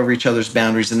extend over each other's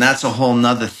boundaries. And that's a whole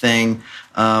nother thing,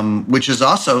 which is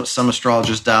also, some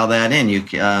astrologers dial that in. You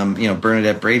know,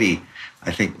 Bernadette Brady,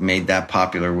 I think, made that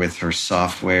popular with her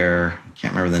software. I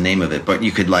can't remember the name of it, but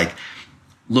you could like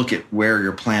look at where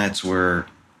your planets were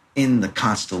in the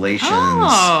constellations.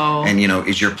 Oh. And, you know,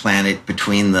 is your planet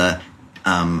between the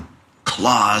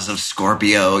claws of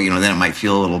Scorpio, you know, then it might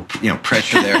feel a little, you know,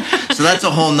 pressure there. So that's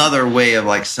a whole nother way of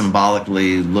like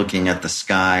symbolically looking at the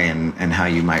sky and how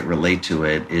you might relate to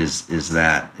it is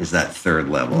that third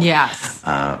level. Yes.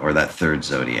 Or that third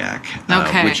zodiac.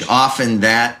 Okay. Which often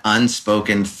that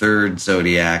unspoken third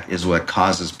zodiac is what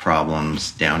causes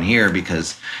problems down here,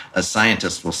 because a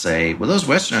scientist will say, well, those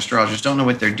Western astrologers don't know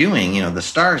what they're doing. You know, the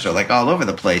stars are like all over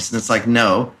the place. And it's like,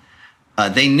 no,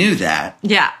 they knew that.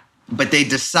 Yeah. But they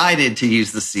decided to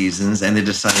use the seasons, and they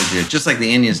decided to, just like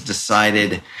the Indians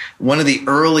decided, one of the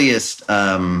earliest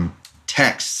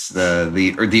texts,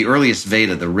 the earliest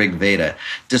Veda, the Rig Veda,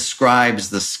 describes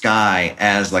the sky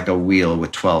as like a wheel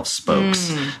with 12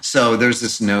 spokes. So there's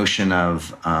this notion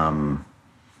of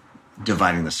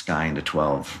dividing the sky into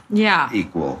 12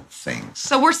 equal things.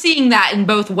 So we're seeing that in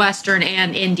both Western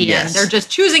and Indian. Yes. They're just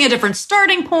choosing a different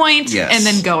starting point and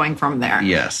then going from there.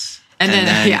 Yes. And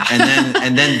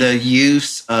then the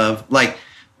use of, like,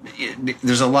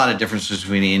 there's a lot of differences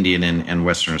between Indian and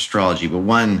Western astrology, but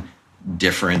one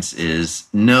difference is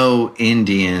no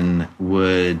Indian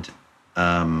would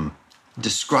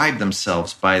describe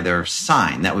themselves by their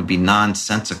sign. That would be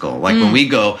nonsensical. Like when we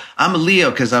go, I'm a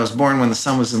Leo because I was born when the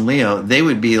sun was in Leo, they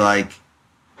would be like,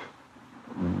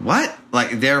 what?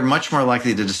 Like, they're much more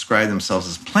likely to describe themselves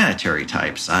as planetary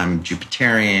types. I'm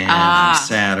Jupiterian, I'm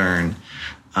Saturn.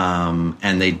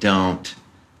 And they don't.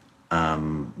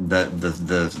 The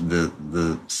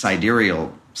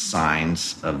sidereal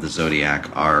signs of the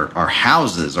zodiac are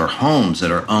houses or homes that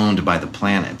are owned by the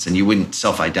planets, and you wouldn't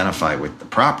self-identify with the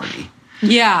property.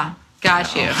 Yeah,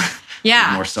 got you.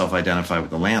 Yeah. More self-identify with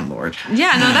the landlord.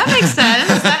 Yeah, no, that makes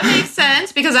sense. That makes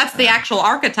sense because that's the actual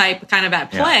archetype kind of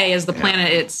at play is the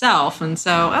planet itself. And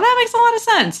so that makes a lot of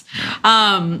sense.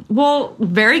 Well,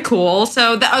 very cool.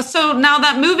 So now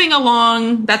that moving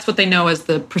along, that's what they know as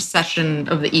the precession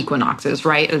of the equinoxes,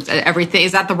 right? Is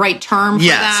that the right term for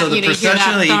that? So the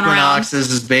precession of the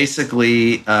equinoxes is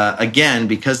basically, again,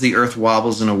 because the Earth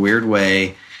wobbles in a weird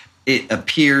way, it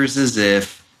appears as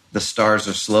if the stars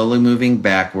are slowly moving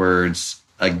backwards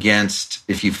against,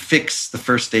 if you fix the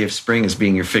first day of spring as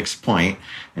being your fixed point,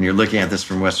 and you're looking at this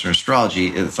from Western astrology,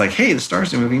 it's like, hey, the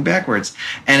stars are moving backwards.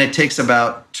 And it takes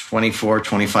about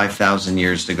 25,000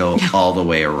 years to go all the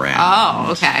way around.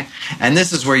 Oh, okay. And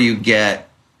this is where you get,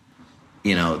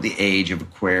 you know, the age of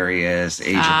Aquarius,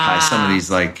 age of Pisces, some of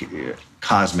these like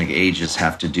cosmic ages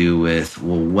have to do with,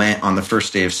 well, when on the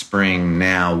first day of spring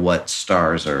now, what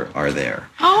stars are there?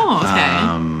 Oh,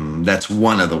 okay. That's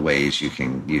one of the ways you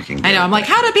can get. I know. I'm like,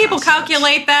 how do people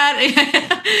calculate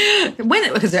that?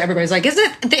 Because everybody's like, is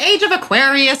it the age of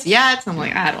Aquarius yet? I'm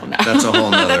like, I don't know. That's a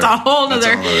whole nother. That's a whole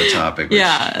nother topic.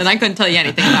 Yeah, and I couldn't tell you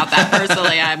anything about that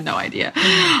personally. I have no idea.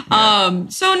 Yeah.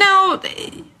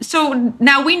 So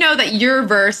now we know that you're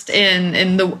versed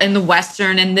in the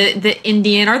Western and the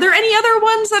Indian. Are there any other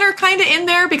ones that are kind of in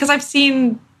there? Because I've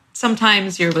seen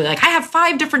sometimes you're like, I have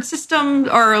 5 different systems,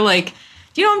 or like,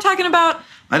 do you know what I'm talking about?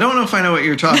 I don't know if I know what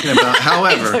you're talking about.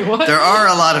 However, like, there are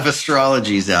a lot of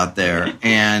astrologies out there.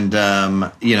 And,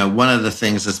 you know, one of the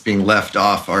things that's being left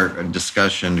off our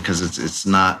discussion, because it's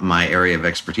not my area of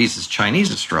expertise, is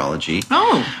Chinese astrology,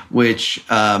 which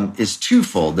is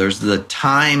twofold. There's the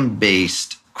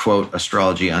time-based, quote,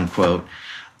 astrology, unquote,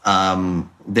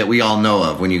 that we all know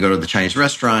of. When you go to the Chinese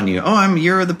restaurant, you go, oh, I'm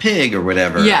Year of the Pig or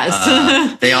whatever.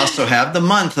 Yes. They also have the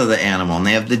month of the animal, and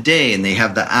they have the day, and they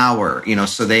have the hour. You know,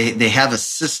 so they have a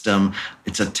system.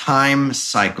 It's a time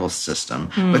cycle system.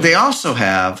 But they also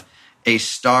have a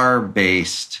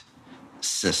star-based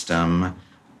system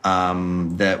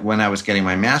that when I was getting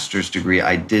my master's degree,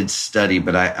 I did study,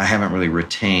 but I haven't really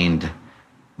retained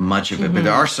much of it, but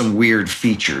there are some weird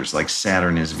features, like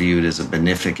Saturn is viewed as a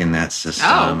benefic in that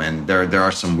system, and there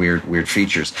are some weird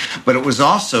features. But it was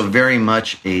also very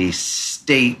much a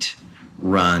state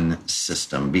run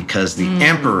system because the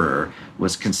emperor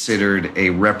was considered a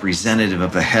representative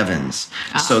of the heavens.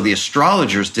 So the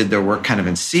astrologers did their work kind of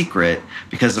in secret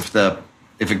because if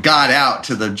it got out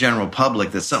to the general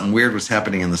public that something weird was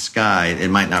happening in the sky, it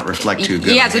might not reflect too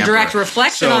good. Yeah, on it's the a emperor. direct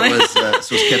reflection so on it it. was,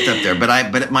 so it was kept up there.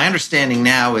 But my understanding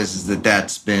now is that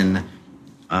that's been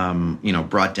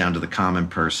brought down to the common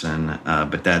person.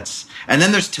 And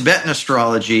then there's Tibetan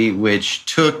astrology, which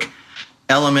took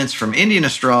elements from Indian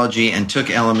astrology and took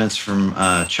elements from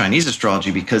Chinese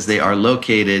astrology because they are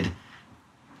located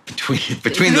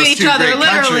between those two great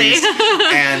countries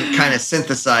and kind of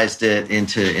synthesized it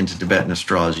into Tibetan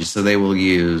astrology. So they will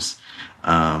use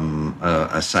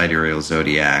a sidereal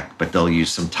zodiac, but they'll use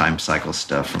some time cycle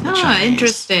stuff from the Chinese.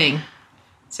 Interesting.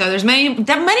 So there's many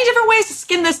different ways to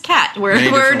skin this cat.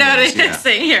 We're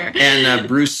noticing here. And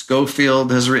Bruce Schofield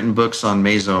has written books on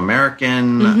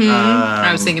Mesoamerican.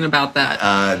 I was thinking about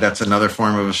that. That's another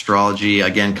form of astrology,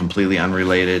 again, completely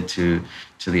unrelated to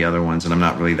the other ones, and I'm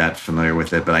not really that familiar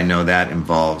with it, but I know that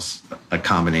involves a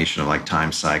combination of like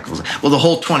time cycles. Well, the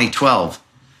whole 2012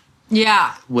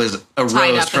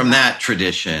 arose from that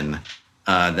tradition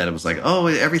that it was like, oh,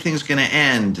 everything's going to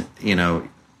end,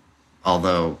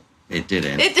 although it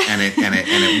didn't, and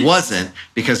it wasn't,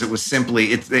 because it was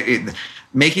simply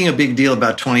making a big deal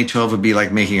about 2012 would be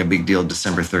like making a big deal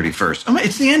December 31st. Oh,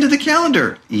 it's the end of the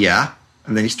calendar. Yeah.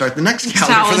 And then you start the next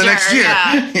calendar for the next year.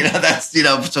 Yeah.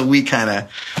 So we kind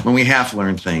of, when we half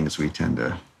learn things, we tend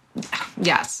to.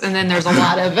 Yes, and then there's a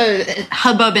lot of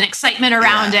hubbub and excitement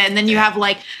around it, and then you have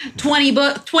like 20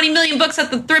 million books at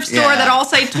the thrift store that all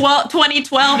say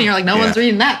 2012, and you're like, no one's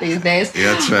reading that these days.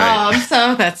 Yeah, that's right.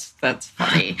 So that's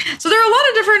funny. So there are a lot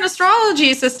of different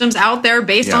astrology systems out there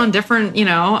based on different, and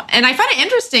I find it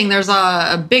interesting. There's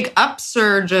a big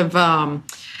upsurge of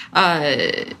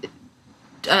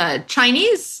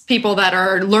Chinese people that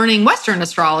are learning Western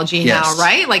astrology now,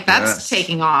 right? Like that's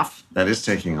taking off. That is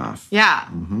taking off. Yeah.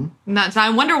 Mm-hmm. So I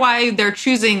wonder why they're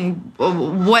choosing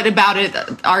what about it,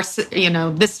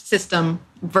 this system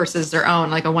versus their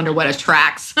own. Like I wonder what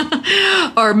attracts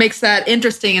or makes that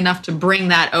interesting enough to bring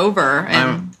that over. And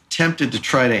I'm tempted to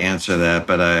try to answer that,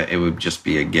 but it would just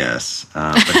be a guess.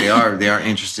 But they are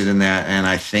interested in that, and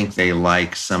I think they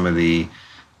like some of the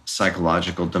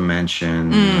psychological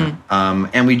dimension.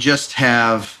 And we just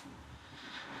have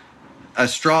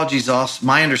astrology's also,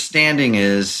 my understanding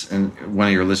is, and one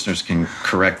of your listeners can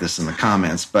correct this in the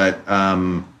comments, but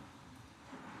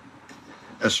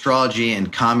astrology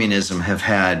and communism have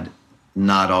had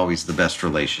not always the best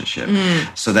relationship.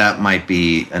 So that might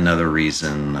be another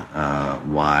reason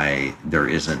why there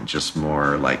isn't just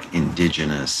more like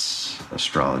indigenous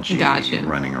astrology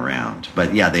running around.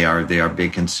 But yeah, they are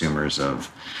big consumers of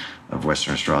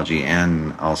Western astrology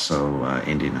and also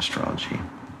Indian astrology.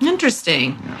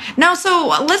 Interesting. Yeah. Now, so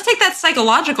let's take that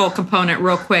psychological component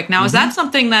real quick. Now, is that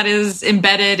something that is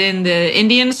embedded in the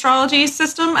Indian astrology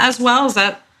system as well? Is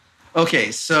that...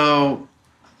 Okay, so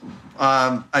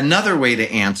another way to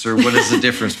answer what is the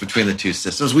difference between the two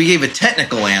systems. We gave a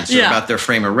technical answer about their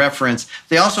frame of reference.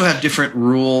 They also have different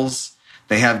rules.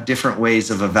 They have different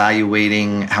ways of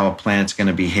evaluating how a planet's going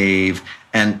to behave.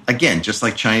 And again, just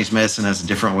like Chinese medicine has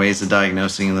different ways of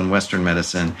diagnosing than Western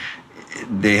medicine,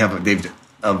 they've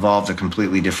evolved a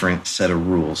completely different set of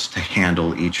rules to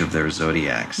handle each of their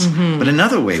zodiacs. But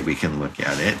another way we can look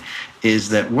at it is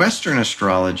that Western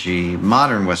astrology,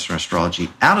 modern Western astrology,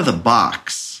 out of the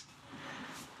box,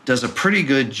 does a pretty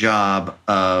good job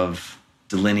of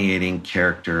delineating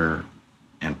character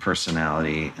and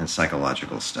personality and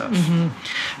psychological stuff.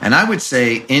 And I would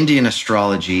say Indian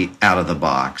astrology, out of the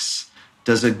box,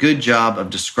 does a good job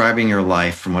of describing your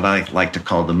life from what I like to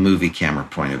call the movie camera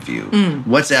point of view.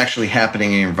 What's actually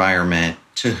happening in your environment,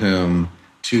 to whom,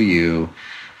 to you.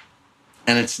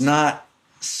 And it's not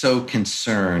so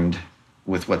concerned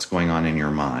with what's going on in your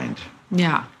mind.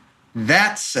 Yeah.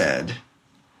 That said,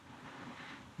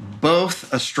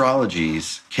 both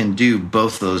astrologies can do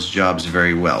both those jobs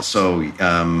very well. So,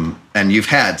 and you've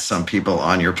had some people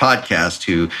on your podcast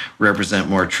who represent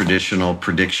more traditional,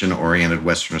 prediction-oriented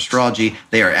Western astrology.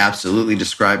 They are absolutely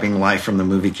describing life from the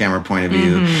movie camera point of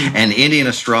view. And Indian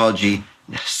astrology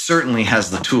certainly has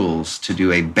the tools to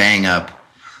do a bang-up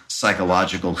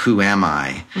psychological who am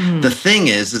I. The thing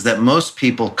is that most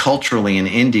people culturally in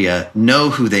India know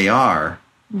who they are.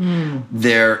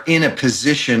 They're in a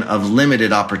position of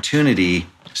limited opportunity,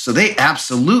 so they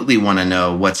absolutely want to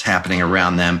know what's happening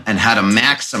around them and how to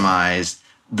maximize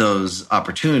those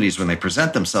opportunities when they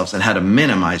present themselves and how to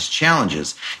minimize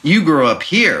challenges. You grow up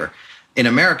here in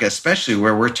America, especially,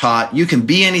 where we're taught you can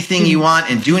be anything you want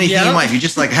and do anything you want. If you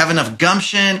just like have enough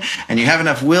gumption and you have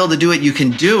enough will to do it, you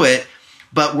can do it.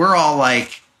 But we're all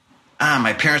like,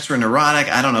 my parents were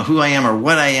neurotic. I don't know who I am or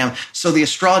what I am. So the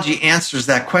astrology answers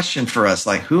that question for us.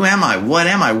 Like, who am I? What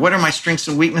am I? What are my strengths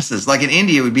and weaknesses? Like in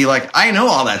India, it would be like, I know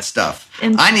all that stuff.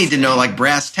 I need to know like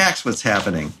brass tacks what's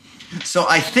happening. So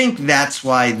I think that's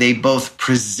why they both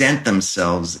present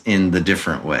themselves in the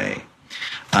different way.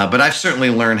 But I've certainly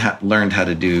learned how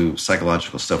to do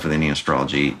psychological stuff with Indian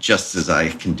astrology, just as I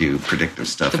can do predictive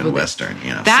stuff in Western.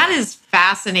 That is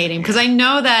fascinating, because I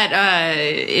know that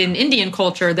in Indian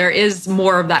culture there is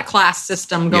more of that class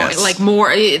system going. Yes. Like more.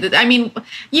 I mean,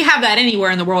 you have that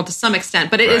anywhere in the world to some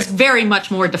extent, but it is very much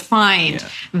more defined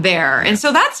there. And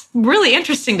so that's really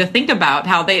interesting to think about,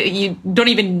 how you don't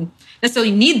even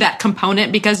necessarily need that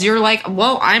component, because you're like,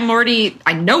 well, I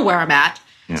know where I'm at.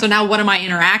 Yeah. So now what am I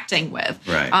interacting with?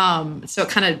 Right. So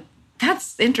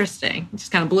that's interesting. It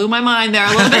just kind of blew my mind there a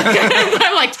little bit.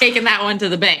 I'm like taking that one to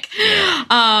the bank.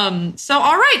 Yeah. So,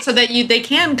 all right. So that they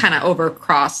can kind of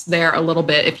overcross there a little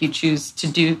bit if you choose to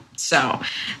do so.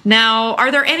 Now,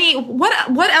 are there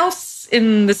what else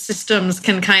in the systems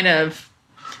can kind of,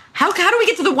 how do we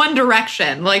get to the one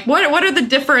direction? Like, what are the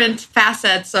different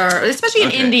facets, or especially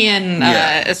in Indian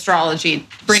astrology,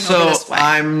 bring over this way? So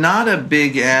I'm not a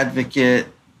big advocate,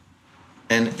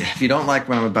 and if you don't like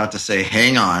what I'm about to say,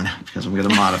 hang on, because I'm going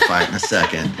to modify it in a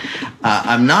second.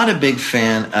 I'm not a big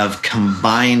fan of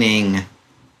combining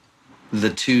the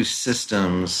two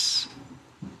systems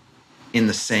at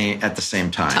the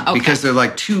same time, because they're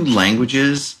like two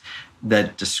languages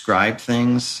that describe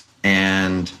things.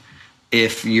 And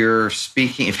if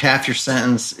half your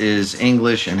sentence is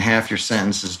English and half your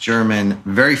sentence is German,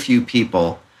 very few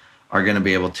people are going to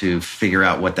be able to figure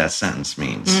out what that sentence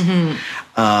means.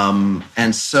 Mm-hmm.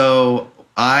 And so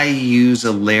I use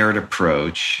a layered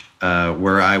approach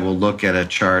where I will look at a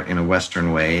chart in a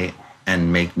Western way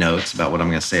and make notes about what I'm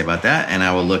going to say about that. And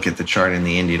I will look at the chart in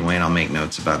the Indian way and I'll make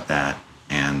notes about that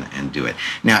and do it.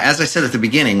 Now, as I said at the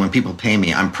beginning, when people pay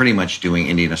me, I'm pretty much doing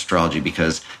Indian astrology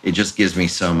because it just gives me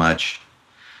so much.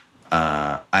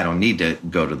 I don't need to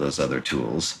go to those other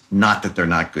tools. Not that they're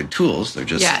not good tools. They're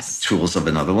just tools of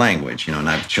another language, and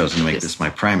I've chosen to make this my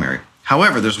primary.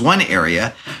 However, there's one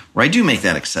area where I do make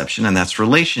that exception, and that's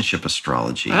relationship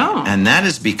astrology. Oh. And that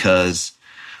is because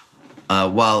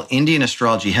while Indian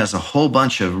astrology has a whole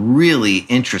bunch of really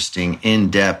interesting,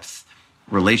 in-depth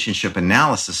relationship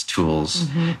analysis tools,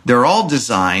 they're all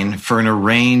designed for an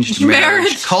arranged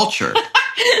marriage culture.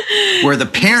 Where the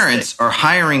parents are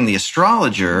hiring the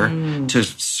astrologer to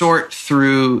sort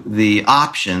through the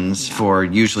options for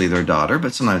usually their daughter,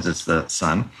 but sometimes it's the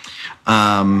son.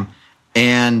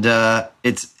 And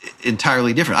it's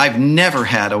entirely different. I've never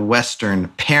had a Western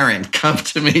parent come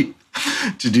to me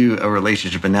to do a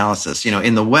relationship analysis.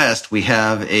 In the West, we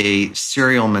have a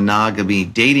serial monogamy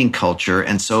dating culture.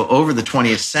 And so over the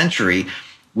 20th century,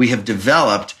 we have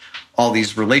developed all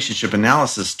these relationship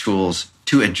analysis tools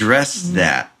to address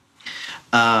that.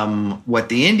 What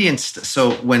the Indians,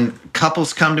 so when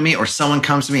couples come to me or someone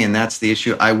comes to me and that's the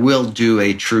issue, I will do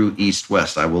a true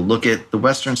East-West. I will look at the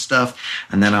Western stuff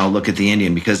and then I'll look at the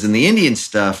Indian, because in the Indian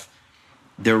stuff,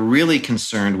 they're really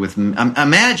concerned with,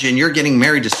 imagine you're getting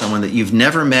married to someone that you've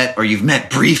never met or you've met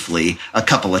briefly a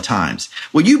couple of times.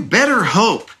 Well, you better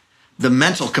hope the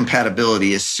mental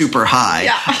compatibility is super high.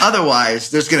 Yeah. Otherwise,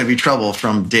 there's going to be trouble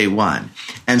from day one.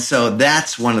 And so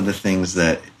that's one of the things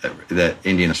that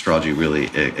Indian astrology really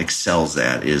excels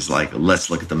at, is like, let's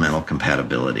look at the mental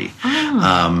compatibility.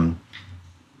 Oh.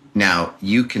 Now,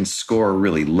 you can score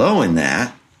really low in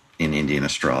that in Indian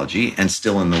astrology and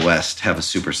still in the West have a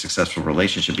super successful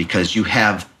relationship, because you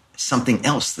have something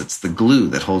else that's the glue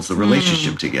that holds the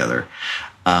relationship together.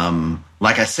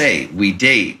 Like I say, we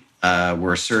date.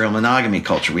 We're a serial monogamy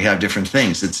culture. We have different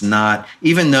things. It's not,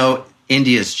 even though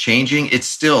India is changing, it's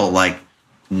still like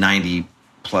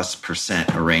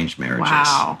 90+% arranged marriages.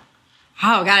 Wow.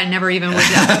 Oh, God, I never even would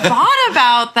have thought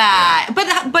about that.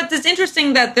 Yeah. But it's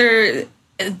interesting that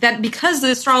that because the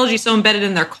astrology is so embedded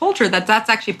in their culture, that's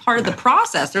actually part of the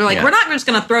process. They're like, we're not just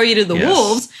going to throw you to the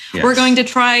wolves. Yes. We're going to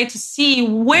try to see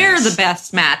where the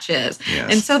best match is.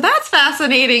 Yes. And so that's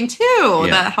fascinating too,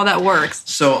 how that works.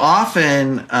 So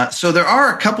often, so there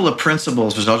are a couple of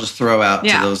principles, which I'll just throw out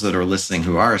to those that are listening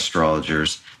who are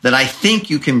astrologers, that I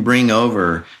think you can bring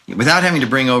over without having to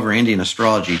bring over Indian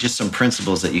astrology, just some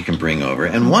principles that you can bring over.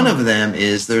 And one of them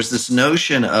is there's this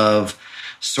notion of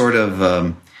sort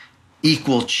of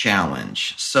equal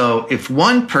challenge. So if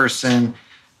one person,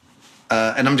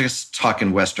 and I'm just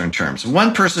talking Western terms,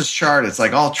 one person's chart, it's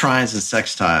like all trines and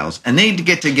sextiles, and they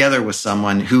get together with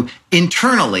someone who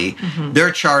internally,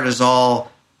 their chart is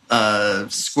all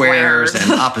squares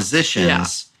and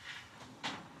oppositions.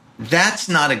 that's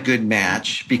not a good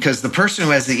match, because the person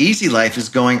who has the easy life is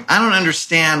going, I don't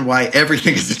understand why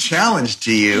everything is a challenge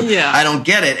to you. Yeah. I don't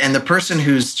get it. And the person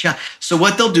who's so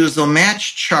what they'll do is they'll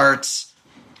match charts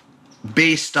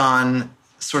based on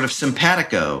sort of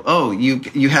simpatico. Oh,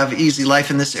 you have easy life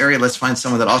in this area. Let's find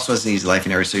someone that also has an easy life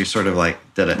in area. So you're sort of like,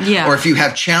 Yeah. Or if you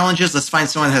have challenges, let's find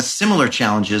someone that has similar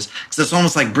challenges, because it's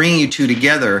almost like bringing you two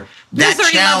together. That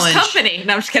Misery challenge, loves company.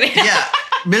 No, I'm just kidding. yeah,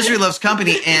 misery loves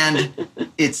company, and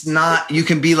it's not. You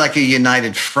can be like a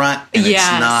united front, and Yes.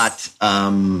 it's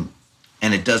not.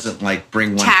 And it doesn't like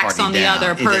bring one Tax party on the down.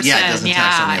 other person. It doesn't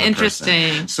tax on the other Interesting.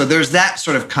 person. So there's that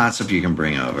sort of concept you can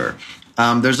bring over.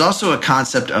 There's also a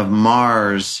concept of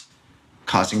Mars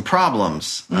causing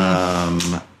problems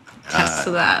Test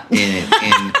to that.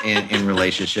 in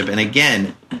relationship. And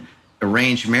again,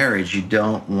 arranged marriage, you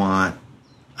don't want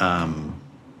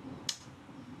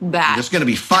That. there's going to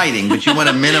be fighting, but you want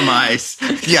to minimize.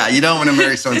 Yeah, you don't want to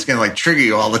marry someone that's going to like trigger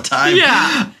you all the time.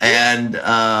 Yeah.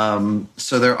 And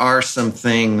so there are some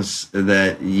things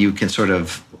that you can sort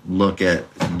of look at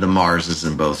the Marses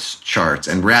in both charts.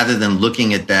 And rather than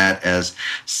looking at that as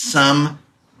some,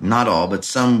 not all, but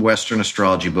some Western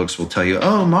astrology books will tell you,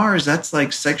 oh, Mars, that's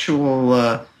like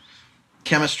sexual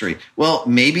chemistry. Well,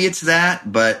 maybe it's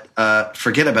that, but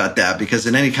forget about that, because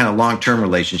in any kind of long-term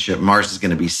relationship, Mars is going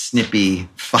to be snippy,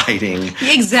 fighting.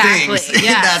 Exactly. Things.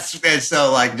 Yes. And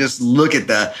so like just look at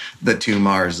the two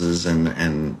Marses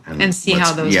and see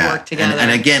how those work together.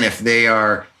 And again, if they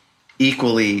are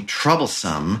equally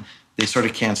troublesome, they sort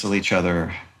of cancel each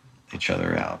other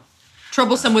out.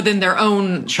 Troublesome within their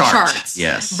own charts,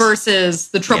 yes, versus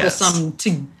the troublesome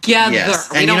together.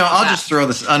 Yes. We And don't want I'll that. just throw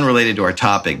this unrelated to our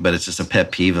topic, but it's just a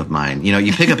pet peeve of mine.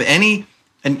 You pick up any,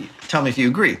 and tell me if you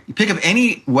agree. You pick up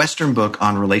any Western book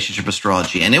on relationship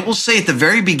astrology, and it will say at the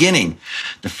very beginning,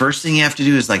 the first thing you have to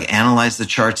do is like analyze the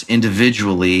charts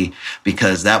individually,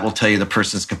 because that will tell you the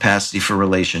person's capacity for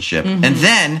relationship. Mm-hmm. And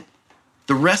then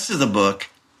the rest of the book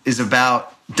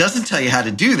doesn't tell you how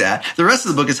to do that. The rest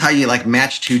of the book is how you like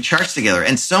match two charts together.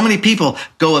 And so many people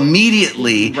go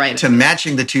immediately to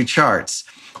matching the two charts.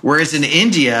 Whereas in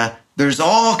India, there's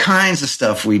all kinds of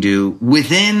stuff we do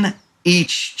within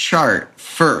each chart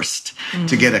first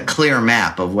to get a clear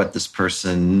map of what this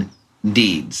person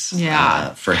needs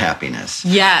for happiness.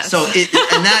 Yes. So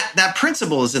and that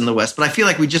principle is in the West, but I feel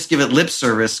like we just give it lip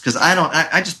service, because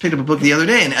I just picked up a book the other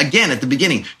day, and again, at the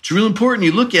beginning, it's real important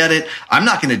you look at it. I'm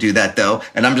not going to do that though,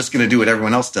 and I'm just going to do what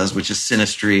everyone else does, which is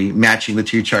synastry, matching the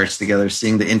two charts together,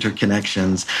 seeing the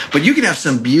interconnections. But you can have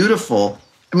some beautiful,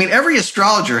 every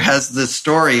astrologer has the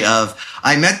story of,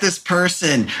 I met this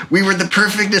person, we were the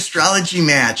perfect astrology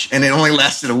match, and it only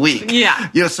lasted a week.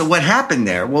 Yeah. So what happened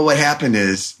there? Well, what happened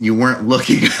is you weren't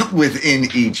looking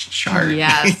within each chart.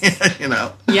 Yes.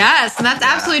 Yes, and that's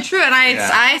absolutely true. And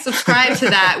I subscribe to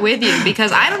that with you,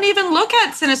 because I don't even look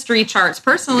at synastry charts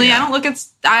personally. Yeah.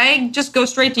 I just go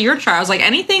straight to your chart. I was like,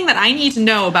 anything that I need to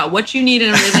know about what you need in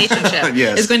a relationship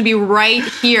is going to be right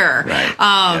here. Right.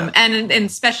 And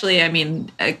especially,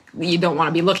 you don't want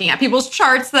to be looking at people's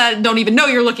charts that don't even know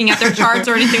you're looking at their charts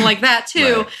or anything like that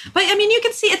too. Right. But you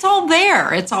can see it's all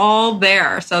there. It's all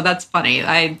there. So that's funny.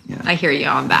 I hear you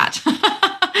on that.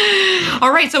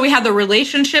 All right. So we have the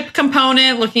relationship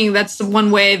component, that's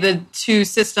one way the two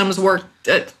systems work.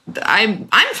 I'm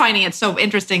finding it so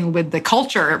interesting with the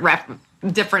culture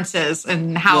differences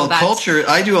and how that's... culture,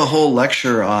 I do a whole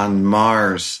lecture on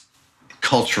Mars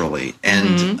culturally.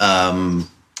 And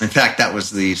in fact, that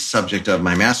was the subject of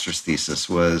my master's thesis,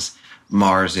 was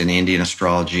Mars in Indian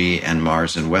astrology and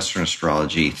Mars in Western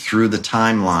astrology through the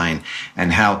timeline,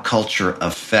 and how culture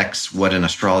affects what an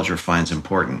astrologer finds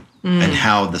important, and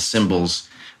how the symbols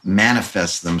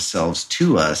manifest themselves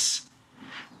to us,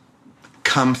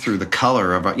 come through the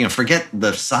color of our, forget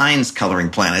the signs coloring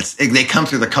planets. They come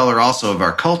through the color also of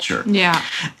our culture. Yeah.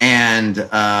 And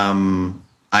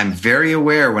I'm very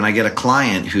aware when I get a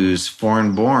client who's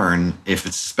foreign born,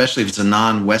 especially if it's a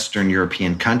non-Western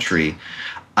European country,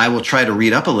 I will try to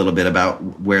read up a little bit about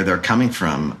where they're coming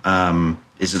from.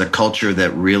 Is it a culture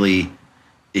that really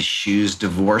eschews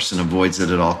divorce and avoids it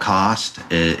at all cost?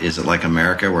 Is it like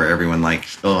America, where everyone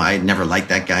I never liked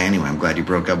that guy anyway, I'm glad you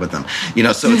broke up with him.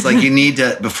 So it's like you need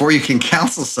to, before you can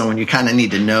counsel someone, you kind of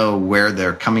need to know where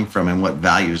they're coming from and what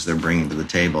values they're bringing to the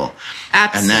table.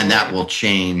 Absolutely. And then that will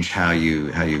change how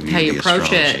you view the approach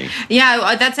astrology. it.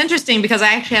 Yeah, that's interesting, because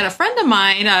I actually had a friend of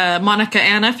mine, Monica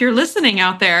Anna, if you're listening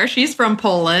out there, she's from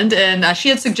Poland, and she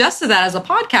had suggested that as a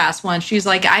podcast once. She's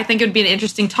like, I think it would be an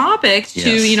interesting topic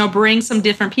to, bring some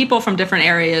different different people from different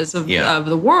areas of Yeah.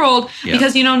 the world, Yeah.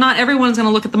 because, not everyone's going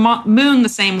to look at the moon the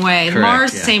same way, Correct,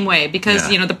 Mars the yeah. same way,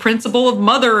 because, Yeah. the principle of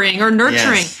mothering or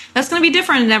nurturing, Yes. that's going to be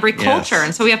different in every culture. Yes.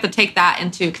 And so we have to take that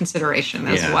into consideration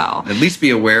as well. At least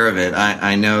be aware of it.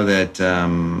 I know that, I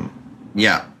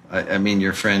mean,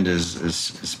 your friend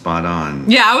is spot on.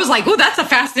 Yeah, I was like, oh, that's a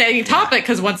fascinating topic,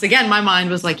 because once again, my mind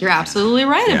was like, you're absolutely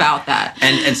right about that.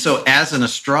 And so as an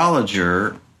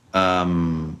astrologer,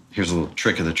 here's a little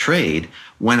trick of the trade.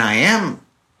 When I am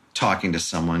talking to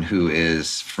someone who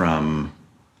is from,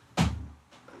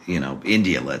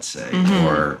 India, let's say,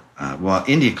 or,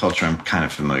 India culture I'm kind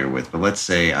of familiar with, but let's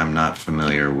say I'm not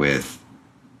familiar with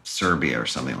Serbia or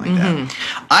something like that.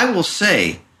 I will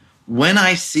say, when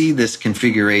I see this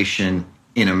configuration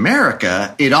in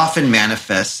America, it often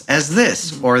manifests as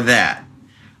this or that.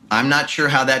 I'm not sure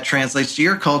how that translates to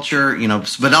your culture,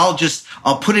 but I'll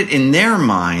put it in their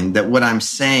mind that what I'm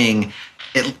saying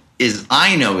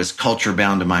I know is culture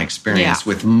bound to my experience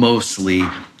with mostly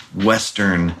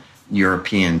Western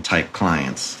European type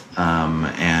clients.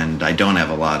 And I don't have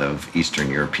a lot of Eastern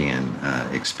European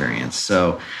experience.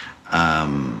 So,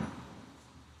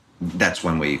 that's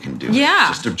one way you can do it.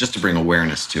 Yeah. Just to bring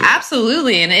awareness to it.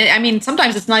 Absolutely. And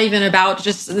sometimes it's not even about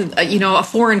just, a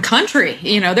foreign country.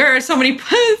 There are so many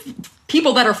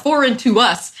people that are foreign to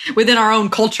us within our own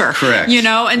culture. Correct.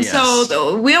 And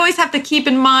so we always have to keep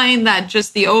in mind that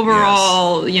just the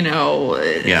overall, the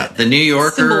New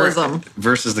Yorker symbolism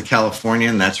versus the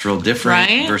Californian, that's real different.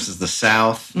 Right? Versus the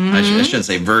South. I shouldn't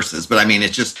say versus, but I mean,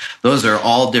 it's just, those are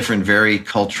all different, very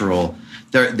cultural.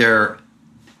 They're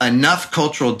enough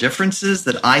cultural differences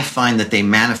that I find that they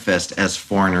manifest as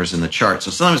foreigners in the chart.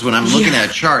 So sometimes when I'm looking at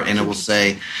a chart and it will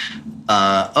say,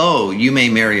 you may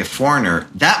marry a foreigner,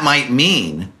 that might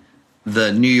mean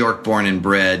the New York born and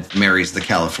bred marries the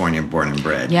California born and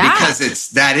bred. Yeah. Because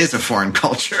that is a foreign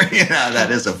culture. That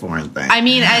is a foreign thing. I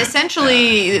mean,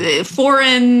 essentially,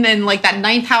 foreign and like that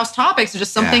ninth house topics are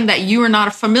just something that you are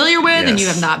not familiar with and you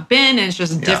have not been, and it's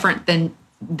just different than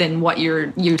what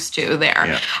you're used to there.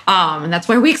 Yeah. And that's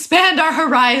why we expand our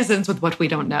horizons with what we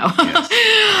don't know,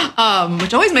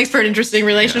 which always makes for an interesting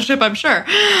relationship, I'm sure.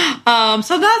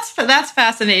 So that's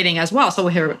fascinating as well. So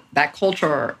we hear that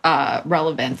culture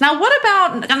relevance. Now,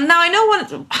 I know what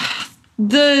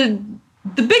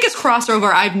the biggest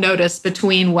crossover I've noticed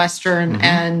between Western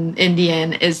and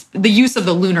Indian is the use of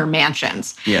the lunar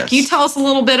mansions. Yes. Can you tell us a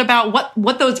little bit about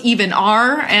what those even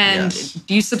are, and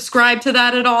do you subscribe to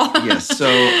that at all? Yes. So,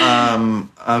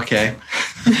 okay.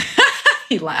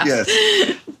 He laughs. Yes.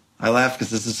 I laugh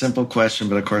because it's a simple question,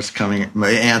 but of course,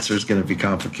 my answer is going to be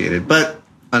complicated, but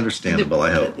understandable, I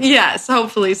hope. Yes,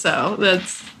 hopefully so. It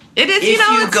is. If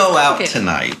you go out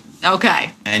tonight,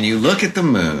 and you look at the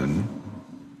moon,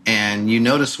 and you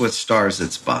notice what stars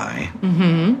it's by,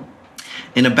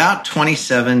 in about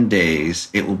 27 days,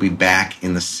 it will be back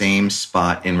in the same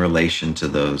spot in relation to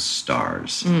those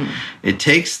stars. It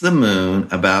takes the moon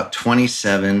about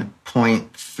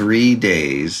 27.3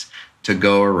 days to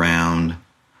go around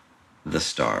the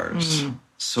stars.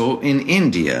 So in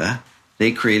India,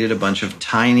 they created a bunch of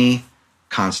tiny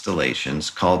constellations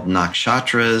called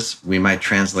nakshatras. We might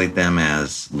translate them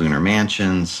as lunar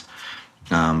mansions.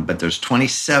 But there's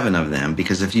 27 of them,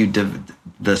 because if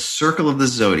the circle of the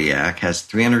zodiac has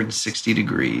 360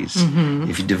 degrees.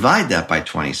 If you divide that by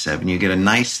 27, you get a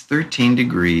nice 13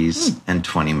 degrees and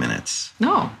 20 minutes.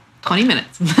 No, 20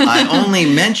 minutes. I only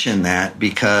mention that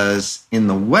because in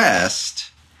the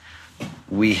West,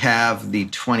 we have the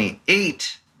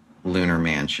 28 lunar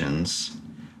mansions,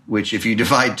 which if you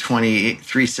divide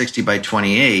 360 by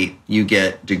 28, you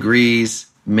get degrees,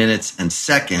 minutes, and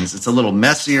seconds. It's a little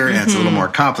messier and it's a little more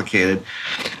complicated.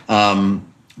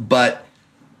 But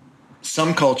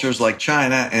some cultures like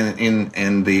China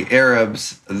and the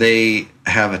Arabs, they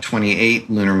have a 28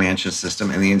 lunar mansion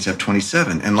system, and the Indians have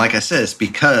 27. And like I said, it's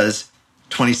because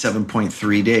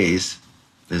 27.3 days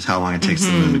is how long it takes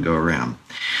the moon to go around.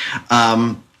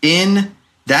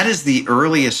 That is the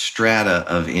earliest strata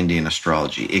of Indian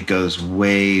astrology. It goes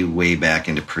way, way back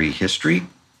into prehistory.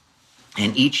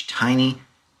 And each tiny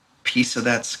piece of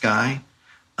that sky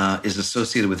is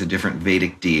associated with a different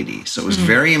Vedic deity. So it was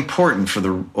very important for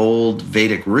the old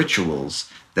Vedic rituals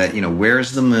that,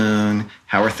 where's the moon,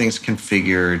 how are things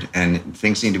configured, and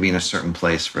things need to be in a certain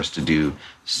place for us to do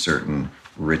certain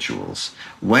rituals.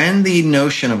 When the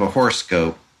notion of a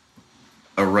horoscope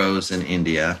arose in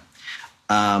India,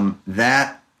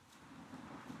 that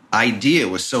idea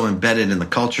was so embedded in the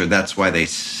culture, that's why they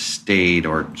stayed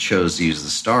or chose to use the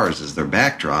stars as their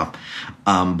backdrop.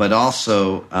 But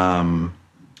also,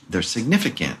 they're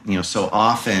significant. So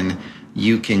often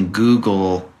you can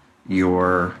Google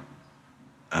your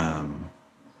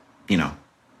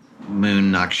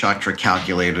moon nakshatra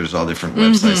calculators, all different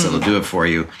websites that'll do it for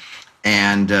you.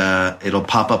 And it'll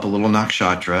pop up a little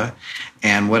nakshatra.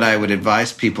 And what I would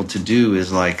advise people to do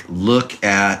is look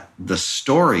at the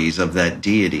stories of that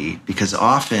deity, because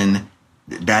often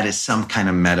that is some kind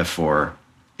of metaphor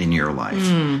in your life.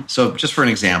 So just for an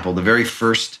example, the very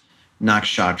first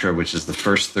nakshatra, which is the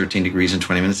first 13 degrees and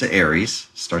 20 minutes of Aries,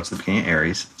 starts at the beginning of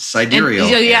Aries. Sidereal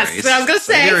Aries. Yes, I was going to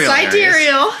say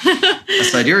sidereal.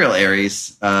 Sidereal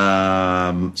Aries.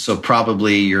 So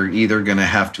probably you're either going to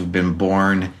have to have been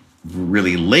born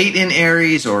really late in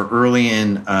Aries or early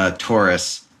in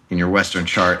Taurus in your Western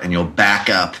chart, and you'll back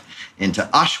up into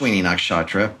Ashwini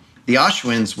Nakshatra. The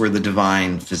Ashwins were the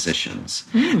divine physicians,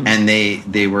 and they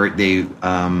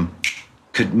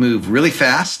could move really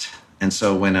fast. And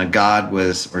so when a god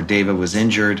or Deva was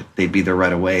injured, they'd be there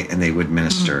right away, and they would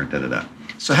minister.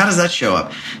 So how does that show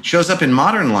up? It shows up in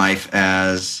modern life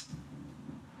as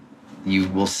you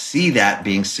will see that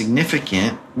being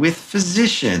significant with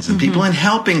physicians and people in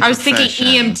helping I was professions.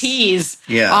 thinking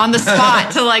EMTs on the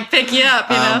spot to pick you up,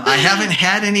 I haven't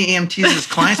had any EMTs as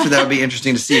clients, but that would be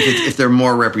interesting to see if they're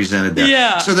more represented there.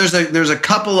 Yeah. So there's a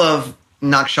couple of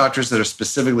nakshatras that are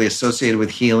specifically associated with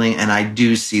healing, and I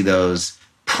do see those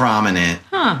prominent,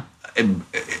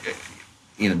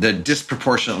 they're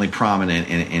disproportionately prominent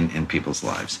in people's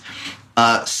lives.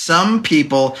 Some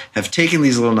people have taken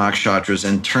these little nakshatras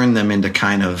and turned them into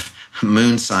kind of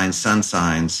moon signs, sun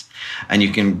signs, and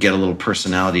you can get a little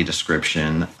personality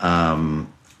description.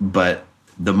 But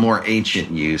the more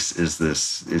ancient use is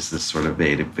this sort of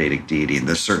Vedic deity, and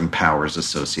there's certain powers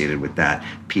associated with that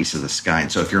piece of the sky.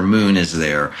 And so if your moon is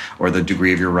there or the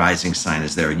degree of your rising sign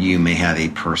is there, you may have a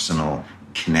personal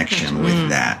connection with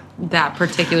that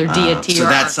particular deity. So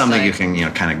that's something you can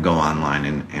kind of go online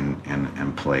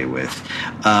and play with.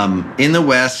 In the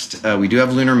West, we do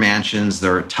have lunar mansions.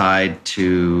 They're tied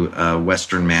to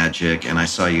Western magic, and I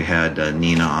saw you had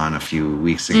Nina on a few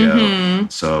weeks ago.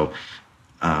 So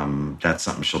that's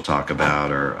something she'll talk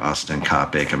about, or Austin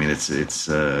Kopik. I mean,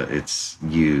 it's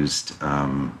used.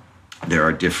 There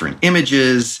are different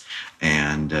images,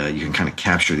 and you can kind of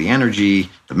capture the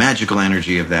energy, the magical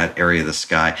energy of that area of the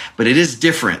sky. But it is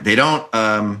different. They don't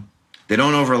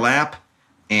overlap,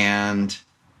 and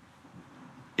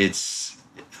it's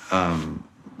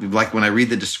like when I read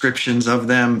the descriptions of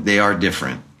them, they are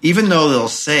different. Even though they'll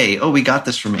say, "Oh, we got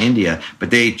this from India,"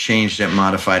 but they changed it,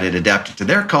 modified it, adapted to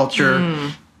their culture,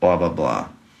 blah blah blah.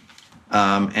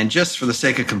 And just for the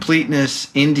sake of completeness,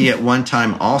 India at one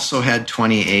time also had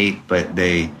 28, but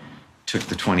they took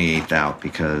the 28th out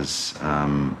because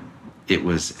it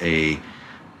was a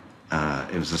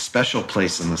special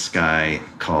place in the sky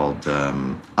called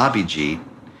Abhijit,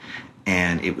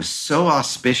 and it was so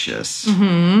auspicious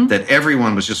that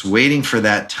everyone was just waiting for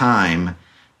that time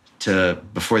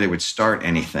before they would start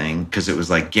anything, because it was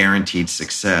like guaranteed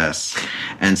success.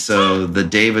 And so the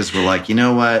Devas were like, you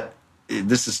know what?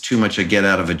 This is too much a get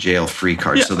out of a jail free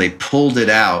card. Yeah. So they pulled it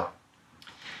out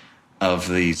of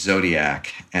the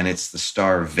zodiac, and it's the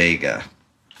star Vega.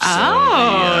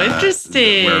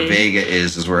 Interesting. Where Vega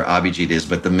is where Abhijit is,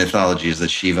 but the mythology is that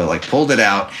Shiva pulled it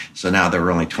out, so now there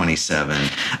were only 27.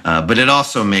 But it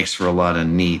also makes for a lot of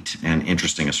neat and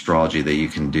interesting astrology that you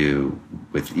can do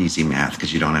with easy math,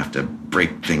 because you don't have to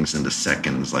break things into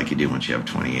seconds like you do once you have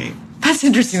 28. That's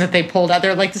interesting that they pulled out.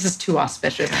 They're like, this is too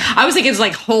auspicious. I was thinking it's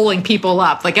like holding people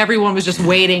up. Like everyone was just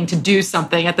waiting to do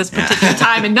something at this particular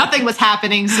time, and nothing was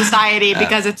happening in society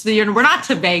because we're not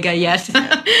to Vega yet.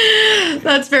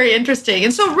 That's very interesting.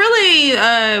 And so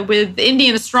really with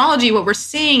Indian astrology, what we're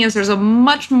seeing is there's a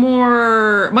much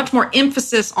more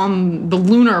emphasis on the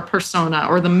lunar persona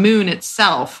or the moon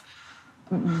itself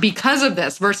because of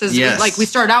this versus like we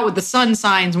start out with the sun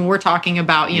signs when we're talking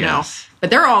about, you know, but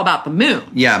they're all about the moon.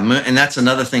 Yeah, and that's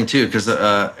another thing, too, because,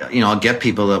 I'll get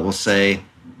people that will say,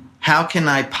 how can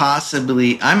I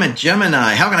possibly – I'm a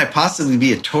Gemini. How can I possibly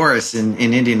be a Taurus in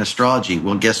Indian astrology?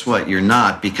 Well, guess what? You're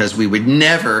not, because we would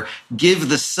never give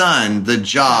the sun the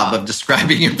job of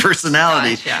describing your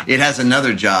personality. Gosh, It has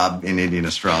another job in Indian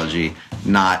astrology,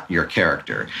 not your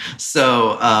character.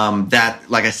 So that,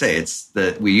 like I say, it's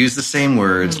that we use the same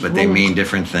words, but they mean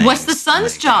different things. What's the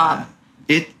sun's job?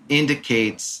 It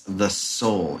indicates the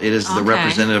soul. It is the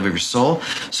representative of your soul.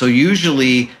 So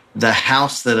usually the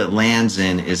house that it lands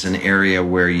in is an area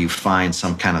where you find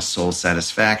some kind of soul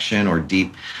satisfaction or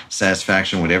deep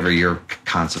satisfaction, whatever your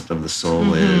concept of the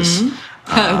soul is.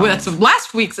 That's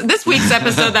this week's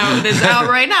episode that is out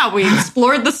right now. We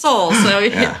explored the soul, so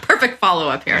perfect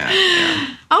follow-up here.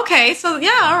 Yeah. Okay, so all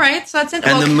right. So that's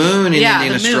interesting. And the moon in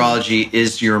Indian astrology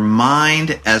is your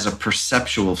mind as a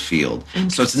perceptual field.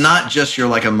 So it's not just your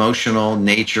like emotional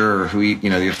nature or who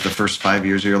the first 5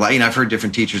 years of your life. I've heard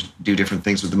different teachers do different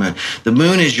things with the moon. The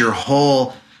moon is your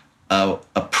whole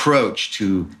approach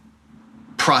to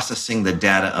processing the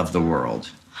data of the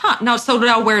world. Now,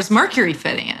 where's Mercury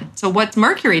fitting in? So what's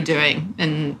Mercury doing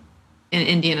in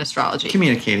Indian astrology?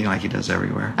 Communicating like he does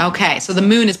everywhere. Okay, so the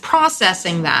moon is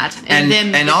processing that.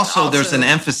 And also there's an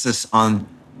emphasis on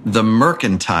the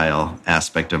mercantile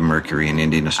aspect of Mercury in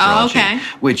Indian astrology,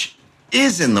 which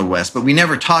is in the West, but we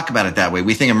never talk about it that way.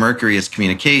 We think of Mercury as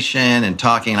communication and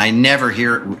talking, and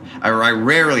I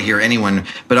rarely hear anyone,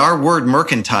 but our word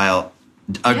mercantile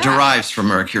derives from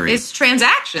Mercury. It's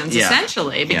transactions,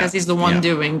 essentially, because he's the one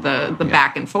doing the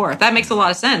back and forth. That makes a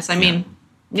lot of sense. I mean,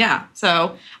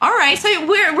 so, all right. So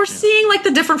we're seeing like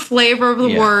the different flavor of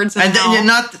the words. And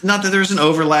not that there's an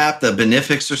overlap. The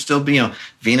benefics are still,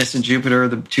 Venus and Jupiter are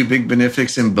the two big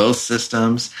benefics in both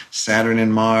systems. Saturn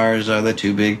and Mars are the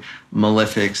two big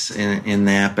malefics in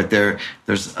that. But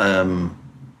there's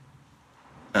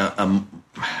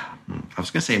I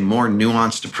was going to say more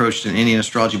nuanced approach to Indian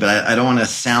astrology, but I don't want to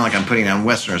sound like I'm putting down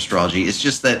Western astrology. It's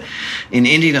just that in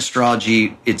Indian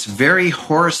astrology, it's very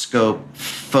horoscope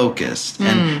focused,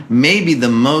 and maybe the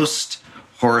most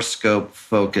horoscope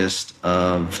focused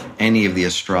of any of the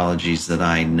astrologies that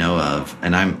I know of.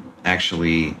 And I'm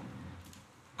actually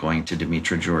going to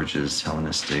Demetra George's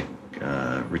Hellenistic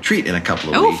retreat in a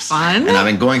couple of weeks. Fun. And I've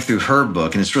been going through her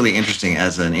book, and it's really interesting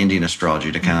as an Indian astrologer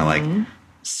to kind of like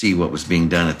see what was being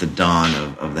done at the dawn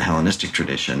of the Hellenistic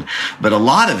tradition. But a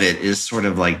lot of it is sort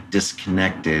of like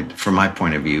disconnected, from my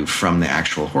point of view, from the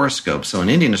actual horoscope. So in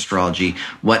Indian astrology,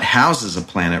 what houses a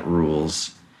planet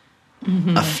rules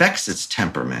affects its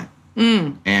temperament.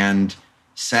 And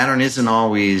Saturn isn't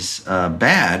always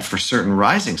bad for certain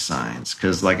rising signs,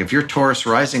 because like if you're Taurus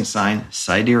rising sign,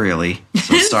 sidereally,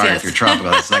 so sorry if you're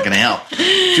tropical, that's not going to help.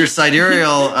 If you're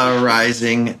sidereal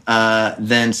rising,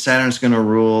 then Saturn's going to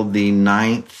rule the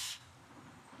 9th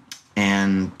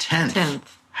and 10th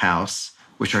house,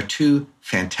 which are two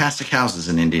fantastic houses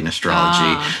in Indian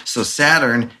astrology. So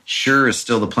Saturn sure is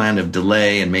still the planet of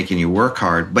delay and making you work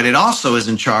hard, but it also is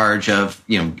in charge of,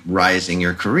 rising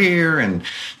your career and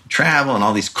travel and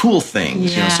all these cool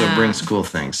things, so it brings cool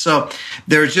things. So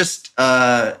there's just,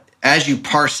 as you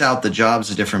parse out the jobs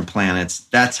of different planets,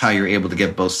 that's how you're able to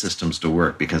get both systems to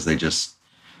work, because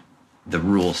the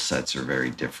rule sets are very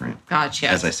different. Gotcha.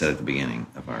 As I said at the beginning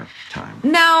of our time.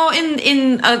 Now,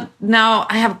 now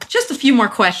I have just a few more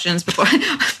questions before,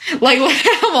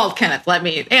 well, Kenneth, let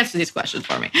me answer these questions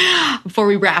for me before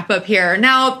we wrap up here.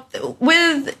 Now,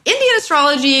 with Indian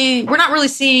astrology, we're not really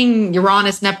seeing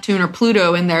Uranus, Neptune, or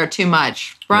Pluto in there too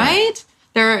much, right?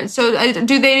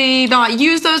 Do they not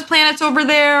use those planets over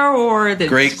there, or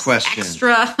great question?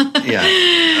 Extra.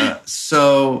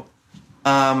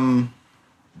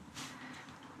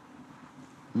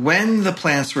 When the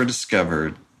planets were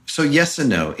discovered, so yes and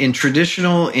no. In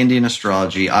traditional Indian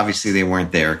astrology, obviously they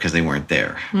weren't there because they weren't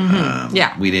there.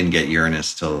 We didn't get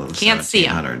Uranus till the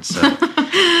 1700s,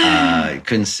 so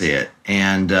couldn't see it.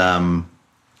 And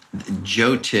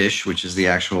Jyotish, which is the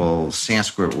actual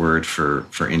Sanskrit word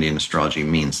for Indian astrology,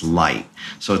 means light.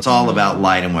 So it's all about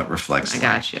light and what reflects light.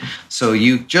 I got you. So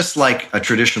you, just like a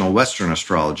traditional Western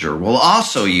astrologer, will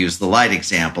also use the light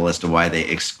example as to why they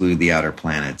exclude the outer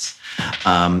planets.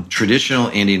 Traditional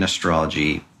Indian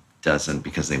astrology doesn't,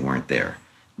 because they weren't there.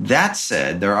 That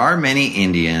said, there are many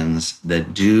Indians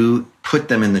that do put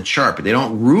them in the chart, but they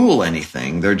don't rule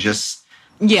anything. They're just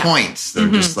points. They're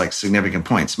just like significant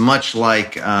points. Much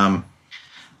like I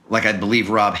believe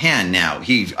Rob Hand now.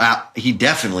 He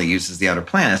definitely uses the outer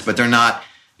planets, but they're not,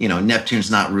 Neptune's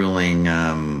not ruling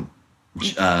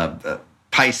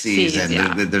Pisces,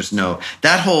 there's no,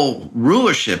 that whole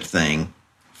rulership thing,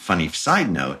 funny side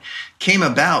note, came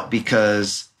about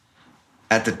because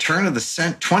at the turn of the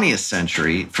 20th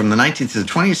century, from the 19th to the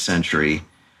 20th century,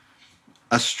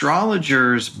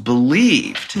 astrologers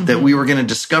believed that we were going to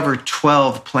discover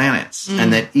 12 planets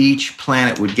and that each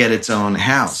planet would get its own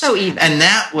house. So even. And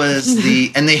that was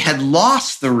and they had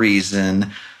lost the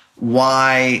reason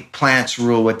why planets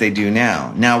rule what they do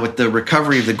now. Now, with the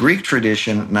recovery of the Greek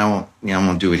tradition, I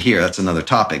won't do it here. That's another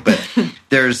topic. But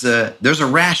there's a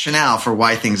rationale for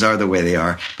why things are the way they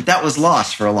are. But that was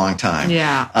lost for a long time.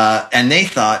 Yeah. And they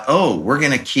thought, we're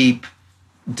going to keep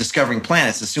discovering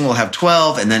planets, and soon we'll have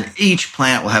 12, and then each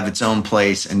planet will have its own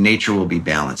place, and nature will be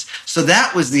balanced. So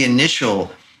that was the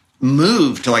initial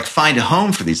move to like find a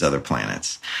home for these other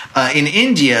planets. In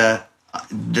India,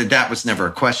 that was never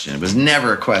a question. It was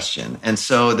never a question. And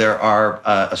so there are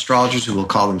astrologers who will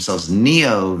call themselves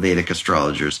Neo-Vedic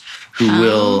astrologers who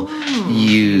will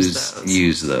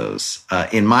use those.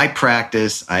 In my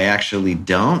practice, I actually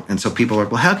don't. And so people are,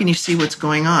 well, how can you see what's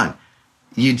going on?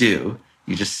 You do.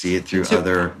 You just see it through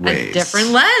other ways. A different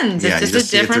lens. Yeah, it's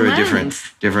just a different lens.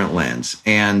 Different lens.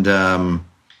 And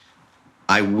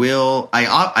I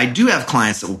do have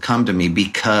clients that will come to me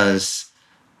because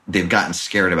they've gotten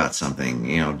scared about something.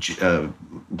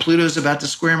 Pluto's about to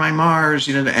square my Mars,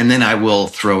 and then I will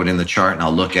throw it in the chart and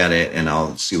I'll look at it and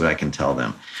I'll see what I can tell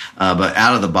them. But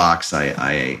out of the box,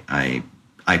 I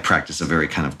practice a very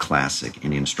kind of classic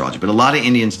Indian astrology. But a lot of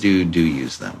Indians do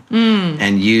use them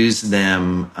and use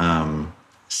them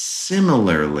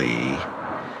similarly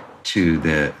to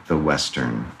the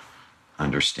Western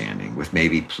understanding, with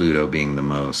maybe Pluto being the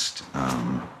most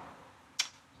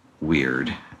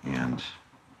weird. And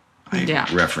I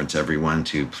reference everyone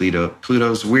to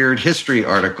Pluto's Weird History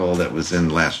article that was in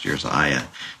last year's Aya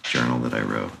journal that I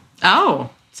wrote. Oh,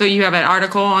 so you have an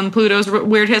article on Pluto's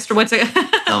Weird History. What's it?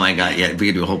 Oh my God! Yeah, we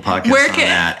could do a whole podcast on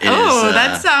that.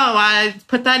 That's how I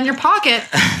put that in your pocket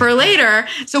for later.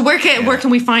 So where can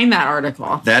we find that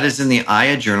article? That is in the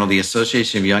Aya Journal, the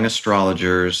Association of Young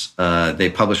Astrologers.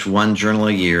 They publish one journal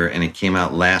a year, and it came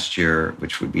out last year,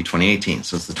 which would be 2018.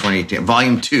 So it's the 2018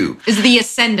 volume 2. Is the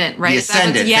Ascendant, right? The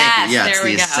Ascendant. Yes, yeah, there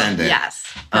we go. Ascendant.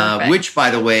 Yes, which,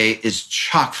 by the way, is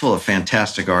chock full of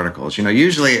fantastic articles.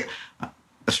 Usually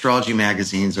astrology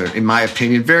magazines are, in my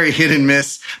opinion, very hit and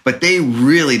miss, but they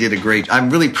really did a great. I'm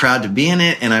really proud to be in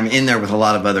it, and I'm in there with a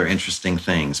lot of other interesting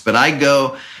things. But I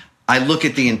look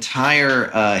at the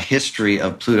entire history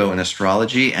of Pluto in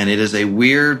astrology, and it is a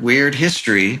weird, weird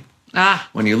history.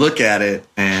 When you look at it,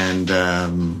 and I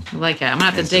like it. I'm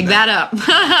gonna have to dig that up.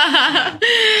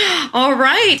 All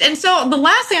right. And so the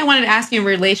last thing I wanted to ask you in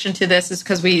relation to this is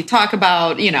because we talk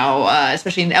about,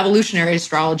 especially in evolutionary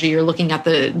astrology, you're looking at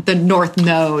the North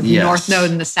Node, North Node,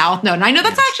 and the South Node. And I know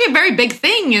that's actually a very big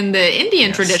thing in the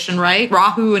Indian tradition, right?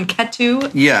 Rahu and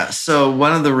Ketu. Yeah. So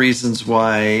one of the reasons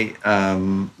why.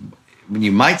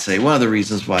 You might say one of the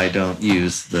reasons why I don't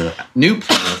use the new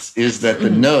planets is that the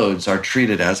nodes are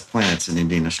treated as planets in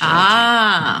Indian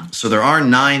astrology. So there are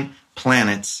 9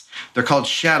 planets. They're called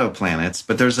shadow planets,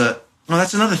 but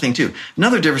that's another thing too.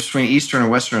 Another difference between Eastern and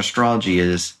Western astrology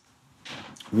is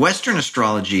Western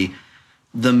astrology,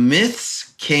 the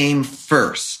myths came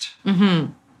first.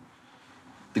 Mm-hmm.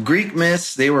 The Greek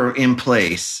myths, they were in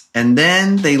place, and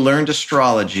then they learned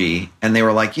astrology, and they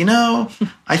were like,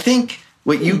 I think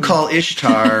what you call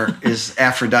Ishtar is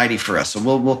Aphrodite for us. So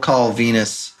we'll call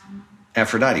Venus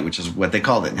Aphrodite, which is what they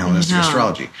called it in Hellenistic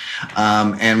astrology.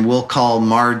 And we'll call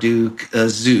Marduk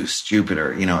Zeus,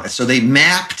 Jupiter. So they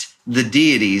mapped the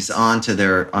deities onto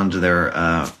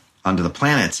the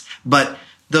planets. But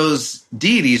those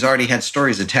deities already had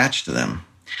stories attached to them.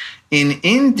 In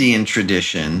Indian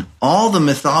tradition, all the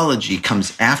mythology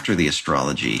comes after the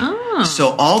astrology.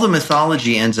 So all the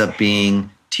mythology ends up being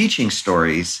teaching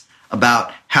stories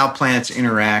about how planets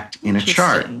interact in a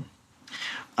chart.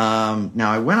 Now,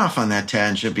 I went off on that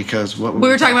tangent because we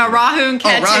were talking about Rahu and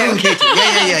Ketu. Oh, Rahu and Ketu.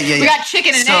 Yeah. We got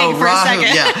chicken and egg for a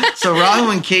second. Yeah. So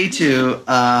Rahu and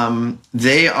Ketu,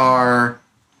 they are,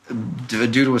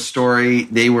 due to a story,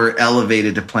 they were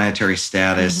elevated to planetary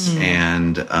status,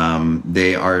 and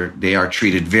they are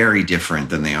treated very different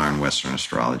than they are in Western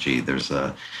astrology. There's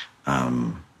a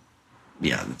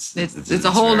it's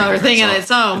a whole other thing in its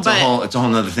own. It's a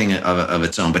whole other thing of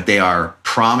its own. But they are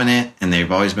prominent, and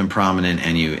they've always been prominent,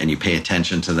 and you pay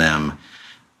attention to them,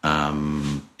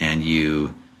 and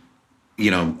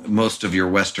most of your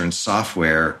Western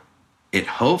software, it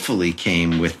hopefully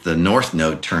came with the North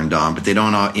Node turned on, but they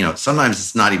don't all. Sometimes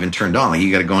it's not even turned on. Like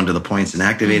you got to go into the points and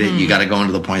activate it. You got to go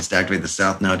into the points to activate the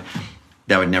South Node.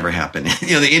 That would never happen.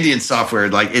 The Indian software,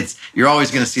 you're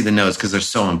always going to see the nodes because they're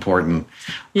so important.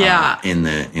 In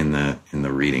the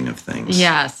reading of things.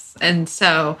 Yes, and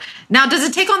so now, does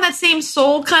it take on that same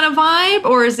soul kind of vibe,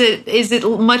 or is it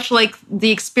much like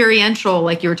the experiential,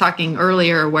 like you were talking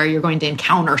earlier, where you're going to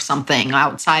encounter something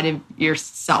outside of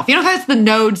yourself? Because the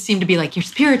nodes seem to be like your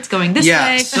spirit's going this way.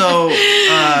 Yeah. So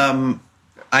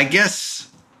I guess.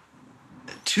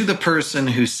 To the person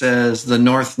who says the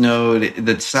North Node,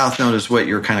 the South Node is what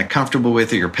you're kind of comfortable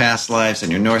with, or your past lives,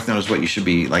 and your North Node is what you should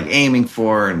be aiming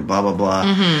for, and blah blah blah.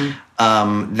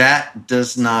 That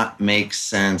does not make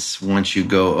sense once you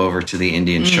go over to the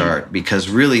Indian chart, because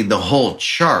really the whole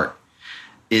chart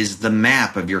is the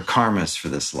map of your karmas for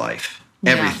this life.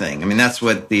 everything. I mean, that's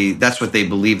what they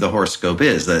believe the horoscope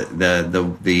is.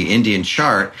 The Indian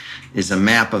chart is a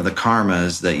map of the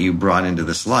karmas that you brought into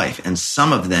this life, and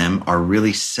some of them are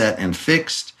really set and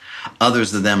fixed.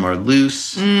 Others of them are loose.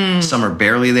 Some are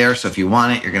barely there. So if you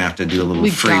want it, you're going to have to do a little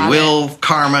free will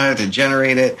karma to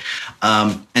generate it.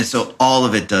 And so all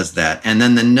of it does that. And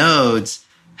then the nodes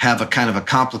have a kind of a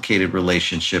complicated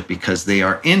relationship because they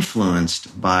are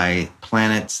influenced by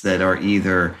planets that are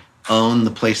either own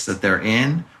the place that they're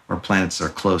in or planets they're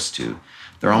close to.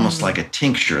 They're almost like a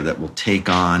tincture that will take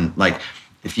on, like,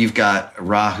 if you've got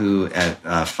Rahu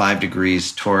at 5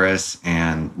 degrees Taurus,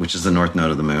 which is the north node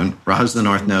of the moon, Rahu's the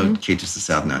north node, Ketu's the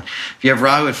south node. If you have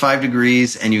Rahu at 5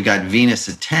 degrees and you've got Venus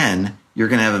at 10, you're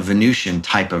going to have a Venusian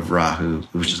type of Rahu,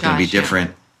 which is going to be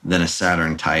different than a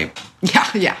Saturn type.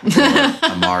 Yeah.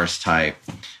 Or a Mars type.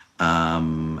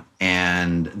 But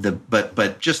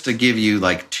just to give you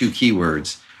like 2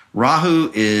 keywords,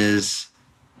 Rahu is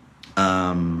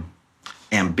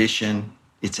ambition.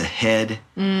 It's a head.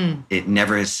 It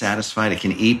never is satisfied. It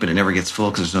can eat, but it never gets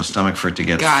full because there's no stomach for it to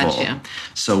get full.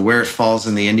 So where it falls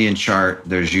in the Indian chart,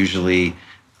 there's usually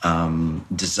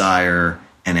desire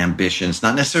and ambition. It's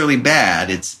not necessarily bad.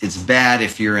 It's bad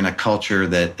if you're in a culture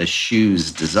that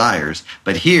eschews desires.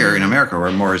 But here in America,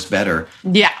 where more is better,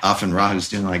 often Rahu's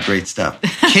doing like great stuff.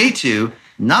 Ketu,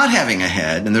 not having a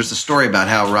head, and there's a story about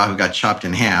how Rahu got chopped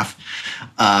in half,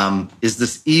 is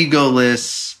this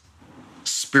egoless,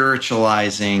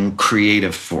 spiritualizing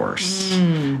creative force.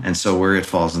 And so where it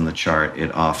falls in the chart,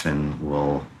 it often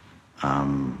will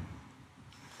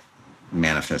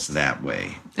manifest that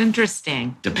way.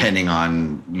 Interesting. Depending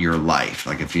on your life.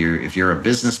 Like if you're a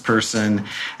business person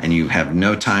and you have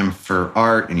no time for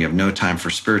art and you have no time for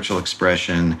spiritual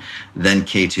expression, then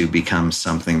Ketu becomes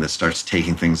something that starts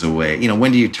taking things away. You know,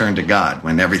 when do you turn to God?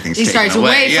 When everything's taken away. He starts to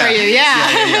wait for you,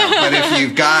 But if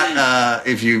you've got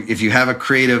if you have a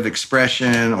creative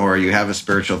expression or you have a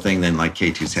spiritual thing, then like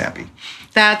Ketu's happy.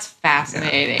 That's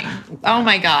fascinating. Yeah. Oh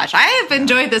my gosh. I have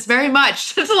enjoyed this very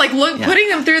much. Just like putting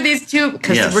them through these two,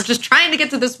 because we're just trying to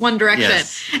get to this one direction.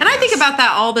 And I think about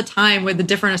that all the time with the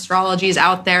different astrologies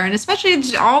out there, and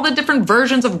especially all the different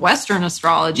versions of Western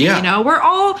astrology. You know, we're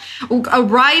all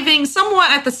arriving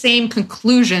somewhat at the same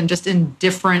conclusion, just in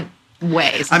different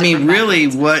ways. I mean, really,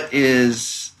 what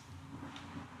is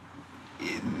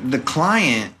the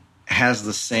client has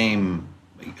the same.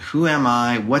 Who am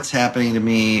I? What's happening to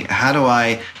me? How do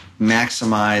I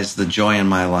maximize the joy in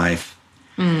my life?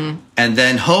 And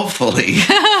then hopefully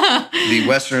the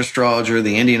Western astrologer,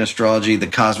 the Indian astrology, the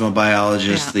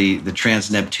cosmobiologist, the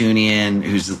trans-Neptunian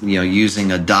who's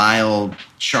using a dial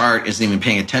chart, isn't even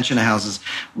paying attention to houses.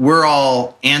 We're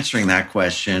all answering that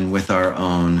question with our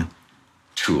own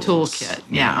tools. Toolkit,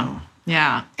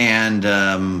 Yeah. And,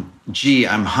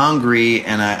 I'm hungry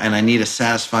and I need a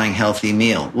satisfying, healthy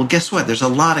meal. Well, guess what? There's a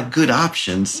lot of good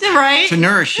options to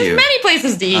nourish you. There's many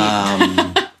places to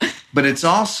eat. But it's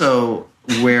also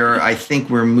where I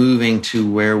think we're moving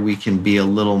to where we can be a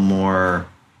little more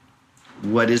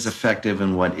what is effective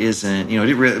and what isn't.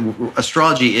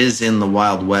 Astrology is in the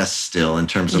Wild West still in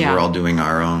terms of we're all doing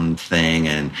our own thing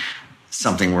and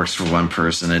something works for one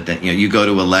person. You go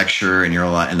to a lecture and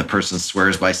and the person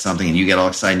swears by something and you get all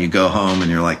excited and you go home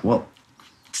and you're like, well,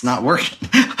 it's not working.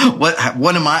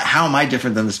 How am I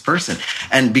different than this person?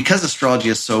 And because astrology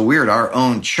is so weird, our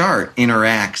own chart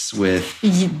interacts with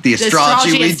the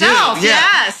astrology we itself. do.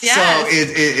 Yes. So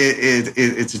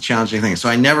it's a challenging thing. So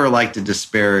I never like to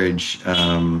disparage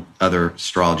other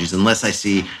astrologies unless I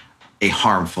see a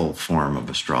harmful form of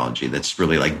astrology that's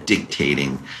really like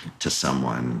dictating to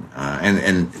someone.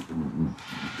 And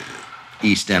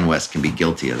East and West can be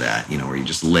guilty of that, where you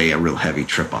just lay a real heavy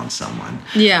trip on someone.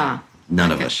 Yeah.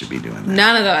 None of us should be doing that.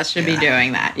 None of us should be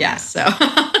doing that. Yes. So,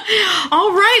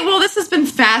 all right. Well, this has been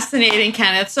fascinating,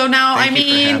 Kenneth. So now, Thank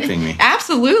you for having me.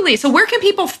 Absolutely. So where can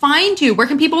people find you? Where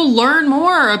can people learn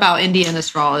more about Indian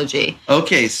astrology?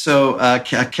 Okay. So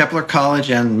Kepler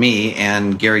College and me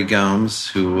and Gary Gomes,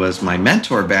 who was my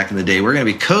mentor back in the day, we're going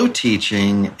to be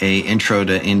co-teaching a Intro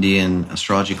to Indian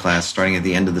Astrology class starting at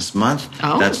the end of this month.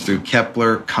 Oh. That's through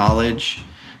Kepler College,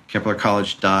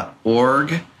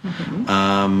 keplercollege.org.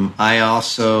 I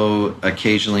also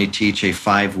occasionally teach a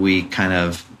 5-week kind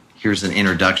of, here's an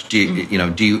introduction.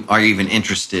 Are you even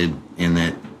interested in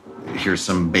it? Here's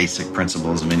some basic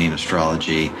principles of Indian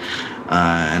astrology.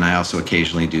 And I also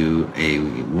occasionally do a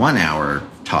 1-hour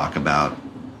talk about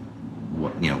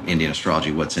Indian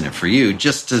astrology, what's in it for you,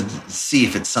 just to see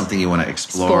if it's something you want to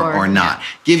explore or not.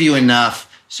 Give you enough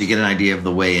so you get an idea of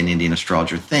the way an Indian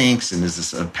astrologer thinks, and is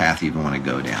this a path you even want to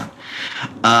go down?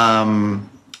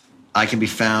 I can be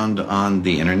found on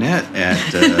the internet at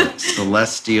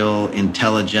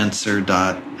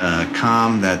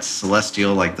celestialintelligencer.com. That's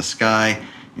celestial like the sky.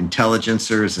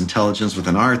 Intelligencer is intelligence with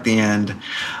an R at the end.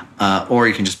 Or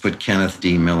you can just put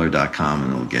kennethdmiller.com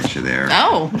and it'll get you there.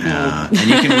 Oh. And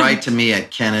you can write to me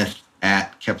at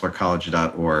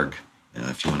kenneth@keplercollege.org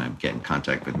if you want to get in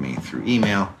contact with me through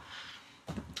email.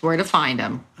 Where to find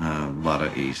him. A lot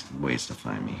of ways to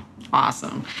find me.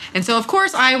 Awesome. And so, of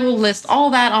course, I will list all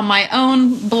that on my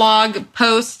own blog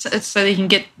post so that you can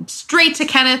get straight to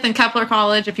Kenneth and Kepler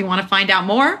College if you want to find out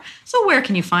more. So where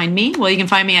can you find me? Well, you can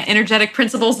find me at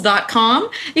energeticprinciples.com.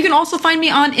 You can also find me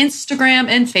on Instagram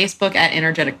and Facebook at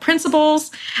Energetic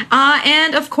Principles.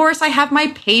 And, of course, I have my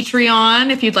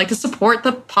Patreon if you'd like to support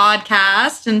the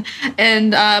podcast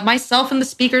and myself and the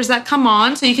speakers that come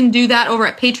on. So you can do that over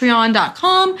at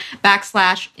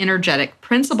patreon.com/energetic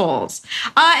principles.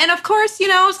 And of course, you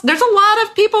know, there's a lot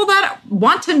of people that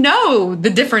want to know the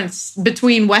difference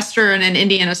between Western and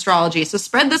Indian astrology. So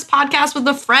spread this podcast with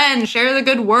a friend, share the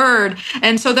good word,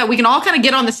 and so that we can all kind of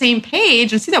get on the same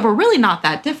page and see that we're really not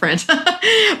that different.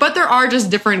 But there are just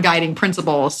different guiding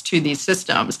principles to these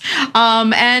systems.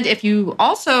 And if you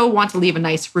also want to leave a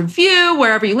nice review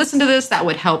wherever you listen to this, that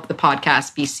would help the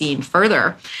podcast be seen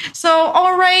further. So,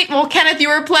 all right. Well, Kenneth, you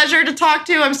were a pleasure to talk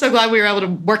to. I'm so glad we were able to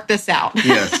work this out.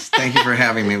 Yes. Thank you for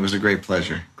having me. It was a great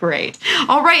pleasure. Great.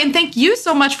 All right. And thank you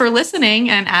so much for listening.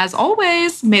 And as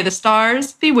always, may the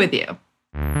stars be with you.